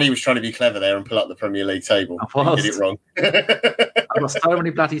 Danny was trying to be clever there and pull up the Premier League table. He did it wrong. I've got so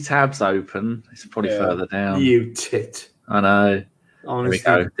many bloody tabs open. It's probably further down. You tit. I know. Honestly.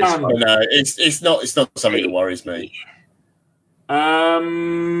 No, it's not something that worries me.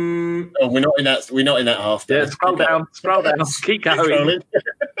 We're not in that half. Yeah, scroll down. Keep going.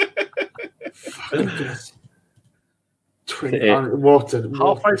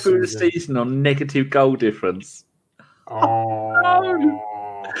 Halfway through the season on negative goal difference.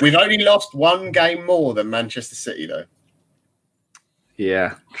 Oh. We've only lost 1 game more than Manchester City, though.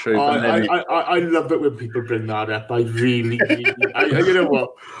 Yeah, true. I love it when people bring that up. I really, you know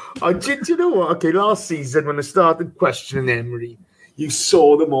what? You know what? Okay, last season when I started questioning Emery, you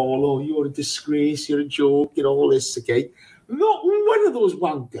saw them all. Oh, you're a disgrace. You're a joke. You're all this. Okay, not one of those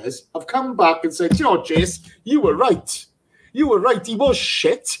wankers have come back and said, "You know, Chase, you were right. You were right. He was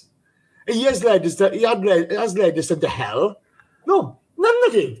shit. He has led us into hell." No,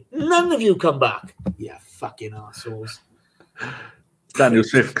 none of you come back. Yeah, fucking assholes. Daniel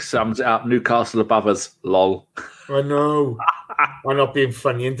Swift sums it up. Newcastle above us. Lol. I know. I'm not being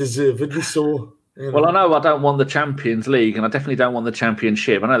funny and deservedly so. You know. Well, I know I don't want the Champions League, and I definitely don't want the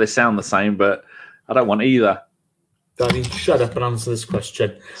Championship. I know they sound the same, but I don't want either. Danny, shut up and answer this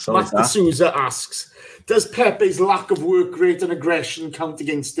question. Sorry, Matt D'Souza asks, does Pepe's lack of work rate and aggression count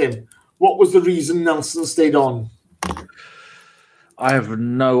against him? What was the reason Nelson stayed on? I have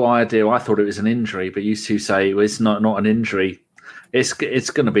no idea. I thought it was an injury, but you two say it's not an injury. It's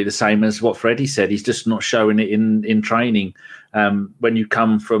going to be the same as what Freddie said. He's just not showing it in training. When you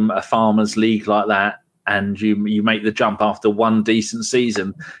come from a farmers league like that and you make the jump after 1 decent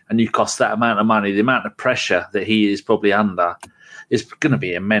season and you cost that amount of money, the amount of pressure that he is probably under is going to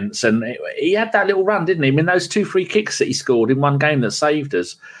be immense. And he had that little run, didn't he? I mean, those 2 free kicks that he scored in 1 game that saved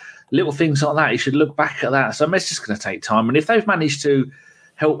us, little things like that. He should look back at that. So it's just going to take time. And if they've managed to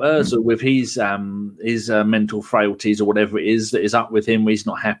help Ozil with his mental frailties or whatever it is that is up with him, where he's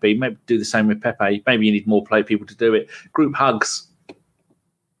not happy. Maybe do the same with Pepe. Maybe you need more people to do it. Group hugs.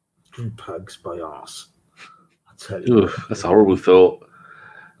 Group hugs by arse. I tell you. Oof, that's a horrible thought.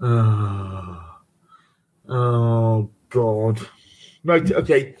 Oh God. Right.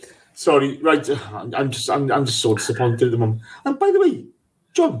 Okay. Sorry. Right. I'm just so disappointed at the moment. And by the way,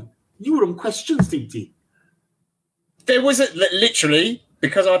 John, you were on questions, didn't you? There was literally.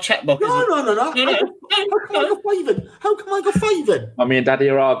 Because our chat box. No. How come I got 5 in? Me and Daddy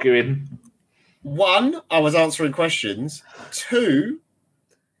are arguing. 1, I was answering questions. 2,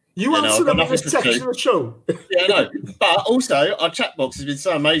 you answered them in this section of the show. Yeah, I know. But also, our chat box has been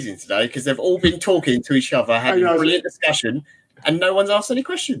so amazing today because they've all been talking to each other, having a brilliant discussion, and no one's asked any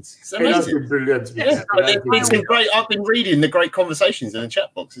questions. It's amazing. It has been brilliant. Yeah, it's been great. I've been reading the great conversations in the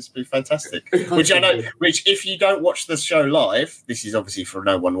chat box. It's been fantastic. Which I know. Which, if you don't watch the show live, this is obviously for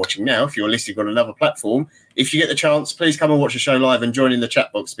no one watching now. If you're listening on another platform, if you get the chance, please come and watch the show live and join in the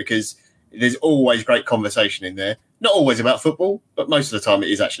chat box because there's always great conversation in there. Not always about football, but most of the time it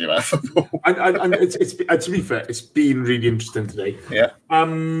is actually about football. and it's to be fair, it's been really interesting today. Yeah.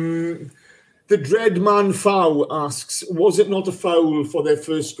 The Dreadman Foul asks, was it not a foul for their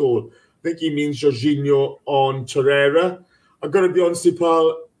first goal? I think he means Jorginho on Torreira. I've got to be honest with you,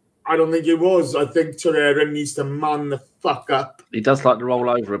 pal, I don't think it was. I think Torreira needs to man the fuck up. He does like to roll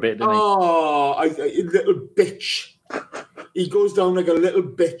over a bit, doesn't he? Oh, little bitch. He goes down like a little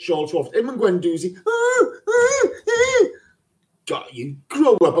bitch all too often. Him and Guendouzi. God, you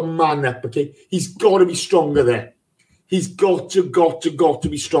grow up and man up, okay? He's got to be stronger there. He's got to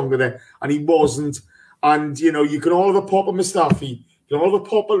be stronger there. And he wasn't. And, you know, you can all have a pop at Mustafi. You can all have a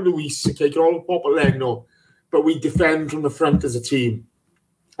pop at Luis. Okay? You can all have a pop at Leno. But we defend from the front as a team.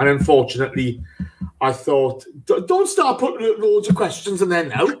 And unfortunately, I thought, don't start putting loads of questions in there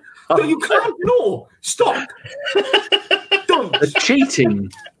now. No, you can't. No. Stop. Don't. The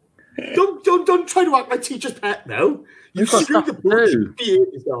cheating. Don't try to act like teacher's pet now. You've got stuff to do.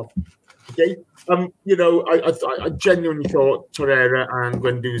 Behave yourself. Okay? You know, I genuinely thought Torreira and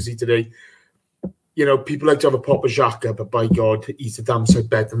Guendouzi today, you know, people like to have a pop of Xhaka, but by God, he's a damn sight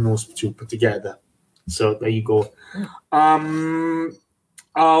better than those two put together. So there you go.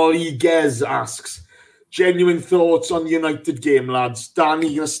 Ali Gez asks, genuine thoughts on the United game, lads.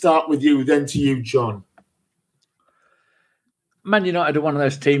 Danny, going to start with you, then to you, John. Man United are one of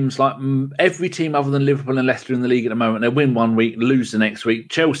those teams, like every team other than Liverpool and Leicester in the league at the moment. They win one week, lose the next week.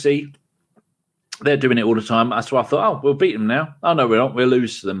 Chelsea, they're doing it all the time. That's why I thought, we'll beat them now. Oh, no, we're not. We'll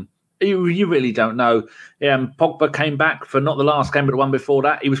lose to them. You really don't know. Pogba came back for not the last game, but the one before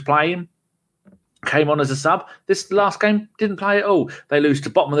that. He was playing, came on as a sub. This last game, didn't play at all. They lose to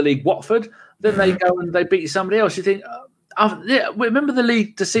bottom of the league, Watford. Then they go and they beat somebody else. You think, remember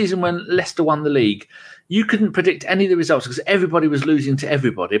the season when Leicester won the league? You couldn't predict any of the results because everybody was losing to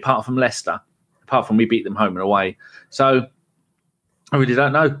everybody apart from Leicester, apart from we beat them home and away. So I really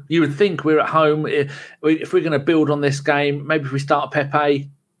don't know. You would think we're at home. If we're going to build on this game, maybe if we start Pepe.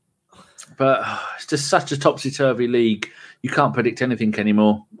 But it's just such a topsy-turvy league. You can't predict anything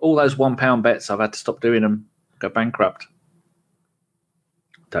anymore. All those £1 bets, I've had to stop doing them. Go bankrupt.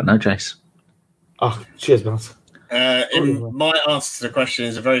 Don't know, Jace. Oh, cheers, Matt. My answer to the question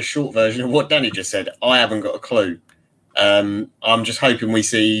is a very short version of what Danny just said. I haven't got a clue. I'm just hoping we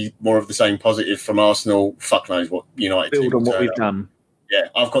see more of the same positive from Arsenal. Fuck knows what United Build team on will what we've turn up. done. Yeah,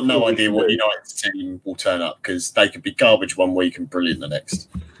 I've got no idea what United's team will turn up because they could be garbage one week and brilliant the next.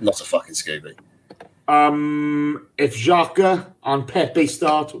 Not a fucking Scooby. If Xhaka and Pepe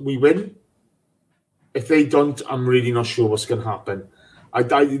start, we win. If they don't, I'm really not sure what's going to happen.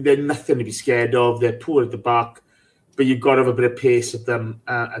 They're nothing to be scared of. They're poor at the back, but you've got to have a bit of pace at them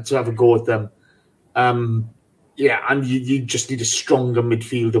and to have a go at them. And you just need a stronger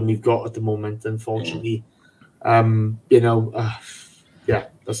midfield than we've got at the moment, unfortunately. Yeah,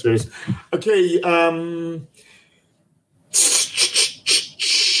 that's what it is. Okay.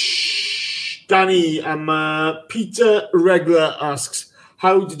 Danny, Peter Regler asks,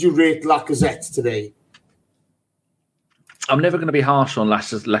 how did you rate Lacazette today? I'm never going to be harsh on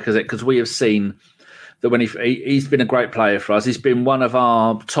Lacazette because we have seen that when he's been a great player for us. He's been one of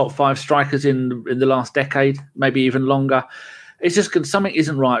our top 5 strikers in the last decade, maybe even longer. It's just something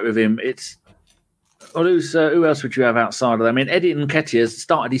isn't right with him. Who else would you have outside of them? I mean, Eddie Nketiah has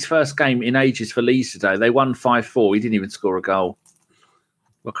started his first game in ages for Leeds today. They won 5-4. He didn't even score a goal.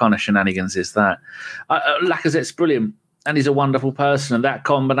 What kind of shenanigans is that? Lacazette's brilliant, and he's a wonderful person. And that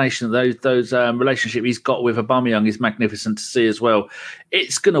combination of those relationship he's got with Aubameyang is magnificent to see as well.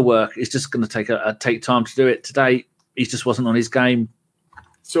 It's going to work. It's just going to take time to do it. Today, he just wasn't on his game.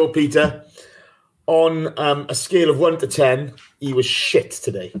 So, Peter, on a scale of 1 to 10, he was shit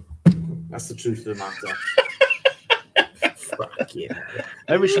today. That's the truth of the matter. Fuck yeah.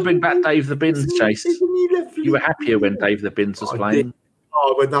 Maybe we should bring back Dave the Bins, Chase. You were happier when Dave the Bins was playing.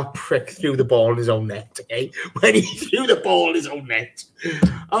 When that prick threw the ball in his own net, okay? When he threw the ball in his own net.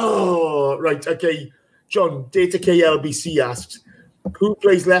 Oh, right, okay. John, Data KLBC asks, who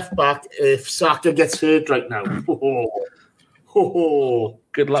plays left back if Saka gets hurt right now?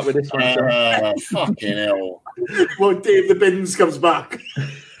 Good luck with this one, John. Fucking hell. Well, Dave the Bins comes back.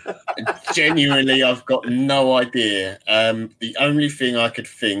 Genuinely, I've got no idea. The only thing I could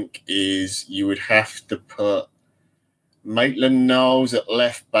think is you would have to put Maitland-Niles at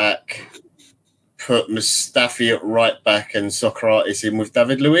left back, put Mustafi at right back, and Socrates in with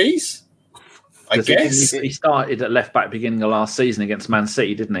David Luiz. I guess he started at left back beginning of last season against Man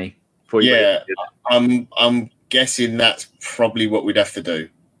City, didn't he? I'm guessing that's probably what we'd have to do.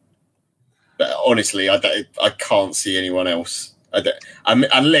 But honestly, I can't see anyone else.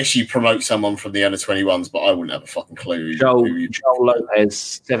 Unless you promote someone from the under-21s, but I wouldn't have a fucking clue. Joel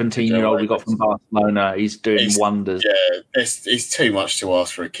Lopez, 17-year-old we got from Barcelona. He's doing wonders. Yeah, it's too much to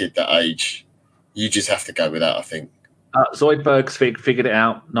ask for a kid that age. You just have to go with that, I think. Zoidberg's figured it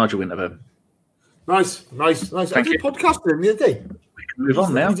out. Nigel Winterburn. Nice. I did a podcast with him the other day. We can move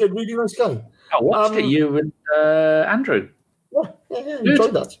on now. He's a really nice guy. I watched it, you and Andrew. Yeah,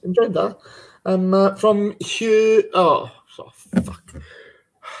 enjoyed that. From Hugh... Oh, fuck.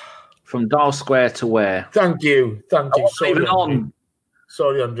 From Dial Square to where? Thank you.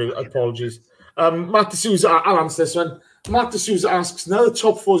 Sorry, Andrew. Apologies. Matt D'Souza, I'll answer this one. Matt D'Souza asks, now the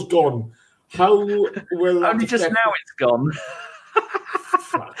top 4's gone, how will... Only just now it's gone.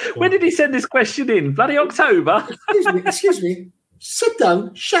 When did he send this question in? Bloody October? Excuse me. Sit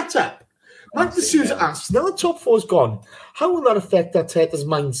down. Shut up. Matt D'Souza asks, now the top 4's gone, how will that affect Arteta's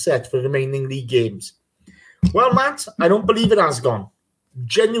mindset for the remaining league games? Well, Matt, I don't believe it has gone.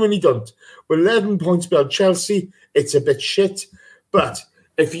 Genuinely don't. We're 11 points behind Chelsea. It's a bit shit. But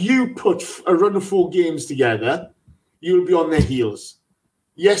if you put a run of 4 games together, you'll be on their heels.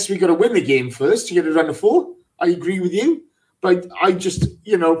 Yes, we got to win the game first to get a run of 4. I agree with you. But I just,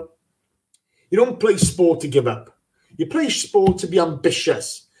 you don't play sport to give up. You play sport to be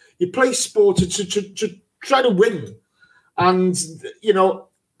ambitious. You play sport to try to win. And,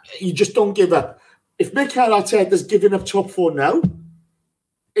 you just don't give up. if Mikel Arteta's giving up top 4 now,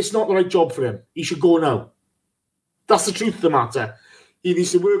 it's not the right job for him. He should go now. That's the truth of the matter. He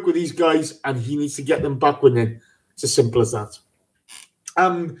needs to work with these guys and he needs to get them back winning. It's as simple as that.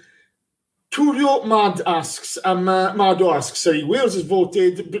 Turio Mado asks, Wales has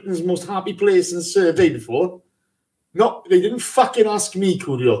voted Britain's most happy place in the survey before. No, they didn't fucking ask me,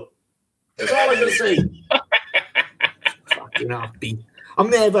 Turio. That's all I'm going to say. Fucking happy. I'm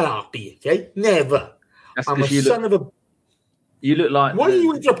never happy, okay? Never. That's I'm a because son of a... You look like... Why are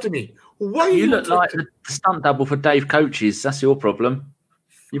you interrupting me? You look like the stunt double for Dave Coaches. That's your problem.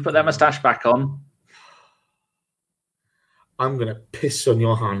 You put that moustache back on. I'm going to piss on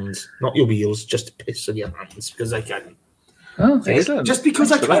your hands. Not your wheels, just piss on your hands because I can. Oh, okay? excellent. Just because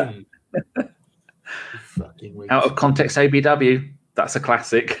Thanks I can. Fucking out of context ABW. That's a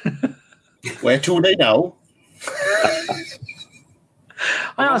classic. Where to they now?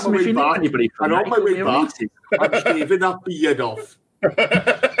 I asked him if he knew anybody from on my way back, I'm shaving that beard off.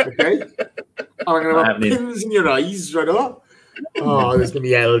 Okay? I'm going to have pins in your eyes, right now. Oh, there's going to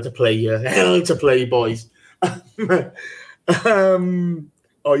be hell to play here. Hell to play, boys. Here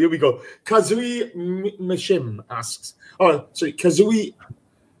we go. Kazui Mishim asks. Oh, sorry, Kazuya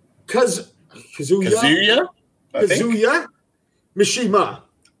Mishima.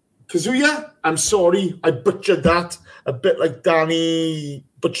 Kazuya, I'm sorry, I butchered that a bit like Danny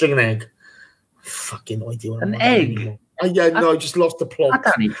butchering an egg. Fucking no idea what an egg. I just lost the plot.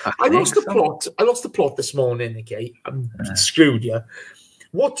 I lost the plot this morning. Okay, I'm screwed. Yeah.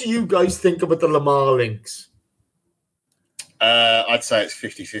 What do you guys think about the Lamar links? I'd say it's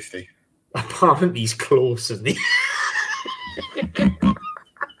 50-50. Apparently, he's close, isn't he?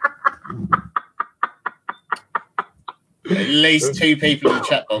 At least 2 people in the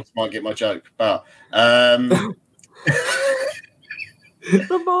chat box might get my joke, but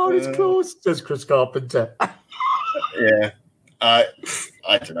Lamar is close, says Chris Carpenter. Yeah, I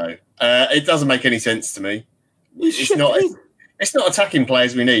don't know. It doesn't make any sense to me. It's not attacking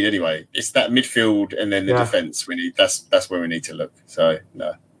players we need anyway. It's that midfield and then the defence we need. That's where we need to look. So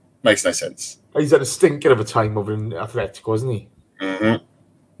no, makes no sense. He's had a stinker of a time over in Atletico, hasn't he? Mm-hmm.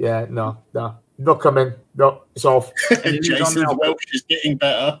 Yeah, no, not coming. No, it's off. Jason's Welsh is getting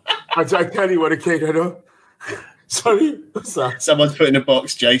better. I tell you what, okay, I know. Sorry, what's that? Someone's put in a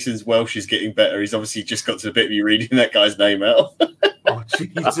box. Jason's Welsh is getting better. He's obviously just got to the bit of you reading that guy's name out. Oh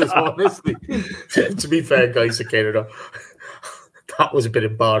Jesus! Honestly, to be fair, guys, okay, I know. That was a bit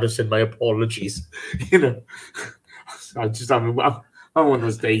embarrassing. My apologies. You know, I'm one of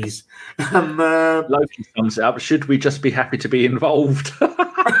those days. Loki sums it up. Should we just be happy to be involved?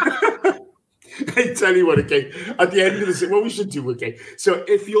 I tell you what, okay, at the end of this, what we should do, okay, so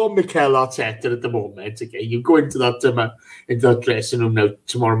if you're Mikel Arteta at the moment, okay, you go into that dressing room now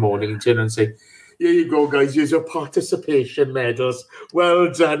tomorrow morning and turn and say, here you go, guys, here's your participation medals.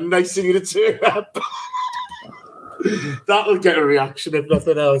 Well done, nice of you to turn up. That'll get a reaction, if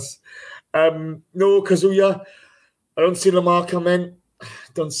nothing else. No, Kazuya, I don't see Lamar coming.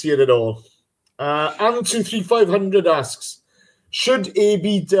 Don't see it at all. And23500 asks, should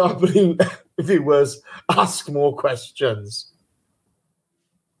ABW viewers ask more questions?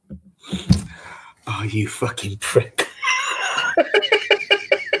 Oh, you fucking prick.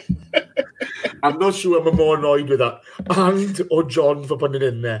 I'm not sure I'm more annoyed with that. And or John for putting it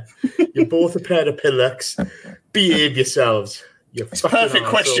in there. You're both a pair of pillocks. Behave yourselves. It's a perfect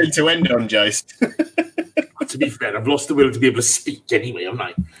question to end on, Jace. To be fair, I've lost the will to be able to speak anyway, haven't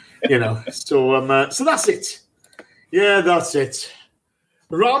I? You know, so that's it. Yeah, that's it.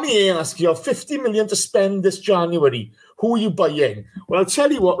 Rami asks, you have 50 million to spend this January. Who are you buying? Well, I'll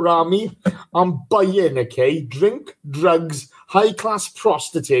tell you what, Rami, I'm buying, okay, drink, drugs, high-class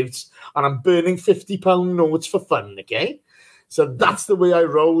prostitutes, and I'm burning £50 notes for fun, okay? So that's the way I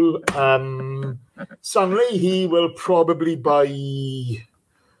roll. Stanley, he will probably buy...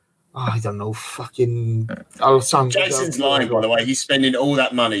 I don't know, fucking Alessandro. Jason's lying, by the way. He's spending all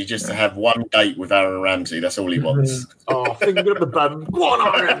that money just to have one date with Aaron Ramsey. That's all he wants. Oh, finger up the bum. Go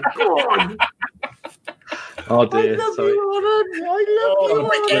on, Aaron. Go on. Oh, dear. I love you,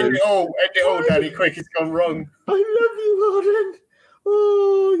 Aaron. End it all, Danny. Quick, it's gone wrong. I love you, Aaron.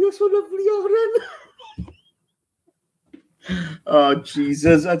 Oh, you're so lovely, Aaron. Oh,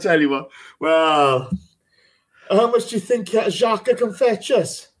 Jesus. I tell you what. Well, how much do you think Xhaka can fetch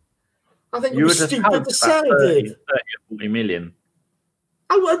us? I think it was stupid to sell, Dave. 30 or 40 million.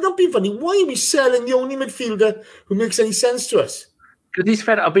 I'm not being funny. Why are we selling the only midfielder who makes any sense to us? Because he's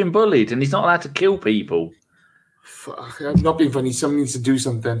fed up being bullied and he's not allowed to kill people. Fuck, I'm not being funny. Someone needs to do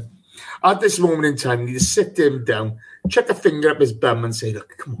something. At this moment in time, you just sit him down, chuck a finger up his bum and say,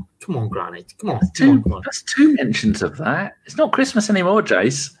 look, come on, Granite. Come on. That's 2 mentions of that. It's not Christmas anymore,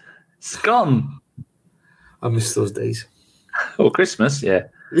 Jace. It's gone. I miss those days. Or Christmas, yeah.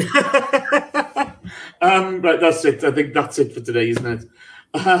 Right, that's it. I think that's it for today, isn't it?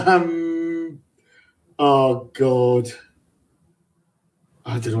 Oh, God.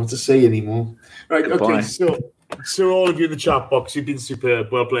 I don't know what to say anymore. Right, Goodbye. okay, so all of you in the chat box, you've been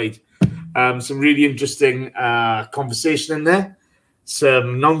superb. Well played. Some really interesting conversation in there.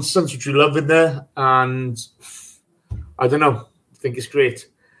 Some nonsense, which we love in there. And I don't know. I think it's great.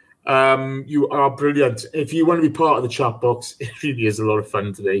 You are brilliant. If you want to be part of the chat box, it really is a lot of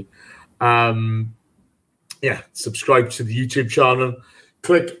fun today. Subscribe to the YouTube channel.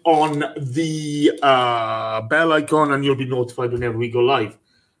 Click on the bell icon and you'll be notified whenever we go live.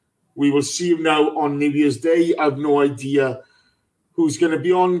 We will see you now on New Year's Day. I have no idea who's going to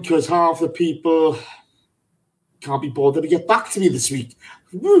be on because half the people can't be bothered to get back to me this week.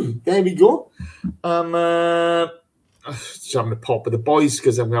 There we go. Just having a pop with the boys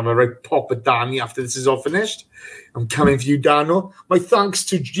because I'm going to have a right pop with Danny after this is all finished. I'm coming for you, Dano. My thanks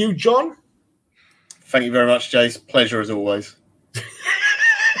to you, John. Thank you very much, Jace. Pleasure as always.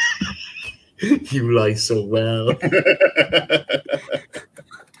 You lie so well.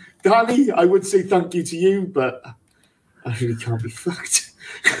 Danny, I would say thank you to you, but I really can't be fucked.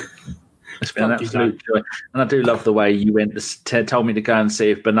 It's been an absolute joy. And I do love the way you went, told me to go and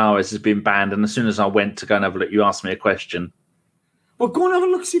see if Benares has been banned. And as soon as I went to go and have a look, you asked me a question. Well, go and have a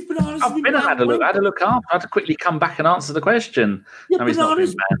look, see if Benares has been banned. I had a look up. I had to quickly come back and answer the question. Yeah, no, he's not been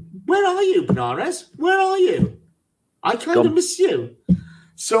banned. Where are you, Benares? Where are you? I kind of miss you.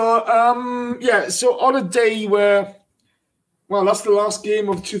 So, so on a day where, well, that's the last game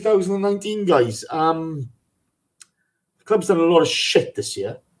of 2019, guys. The club's done a lot of shit this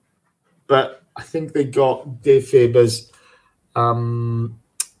year, but I think they got Dave Faber's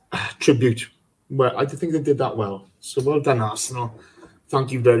tribute. Well, I think they did that well. So well done, Arsenal.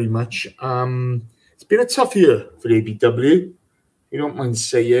 Thank you very much. It's been a tough year for ABW. You don't mind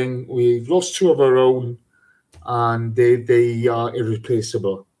saying. We've lost 2 of our own, and they are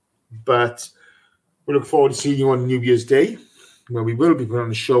irreplaceable. But we look forward to seeing you on New Year's Day, where we will be putting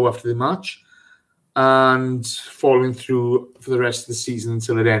on a show after the match and following through for the rest of the season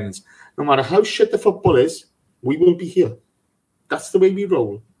until it ends. No matter how shit the football is, we will be here. That's the way we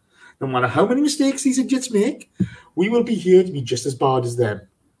roll. No matter how many mistakes these idiots make, we will be here to be just as bad as them.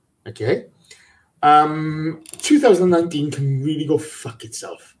 Okay? 2019 can really go fuck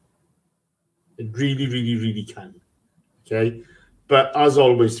itself. It really, really, really can. Okay? But as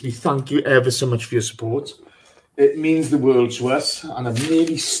always, we thank you ever so much for your support. It means the world to us. And I've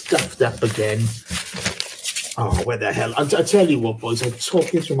nearly stuffed up again. Oh, where the hell? I tell you what, boys, I'm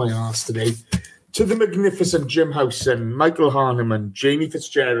talking through my arse today. To the magnificent Jim Howson, Michael Harneman, Jamie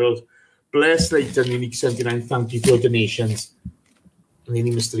Fitzgerald, Blair Slater, and Unique 79, thank you for your donations. And then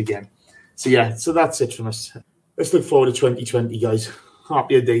he missed it again. So that's it from us. Let's look forward to 2020, guys.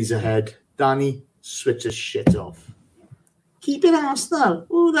 Happier days ahead. Danny, switch this shit off. Keep it Arsenal.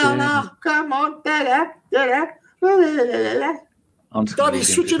 Ooh, la, come on. Danny,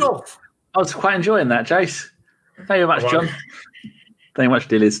 switch it off. I was quite enjoying that, Jace. Thank you very much, John. Thank you much,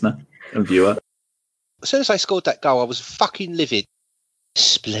 dear listener and viewer. As soon as I scored that goal, I was fucking livid.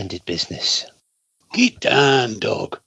 Splendid business. Get down, dog.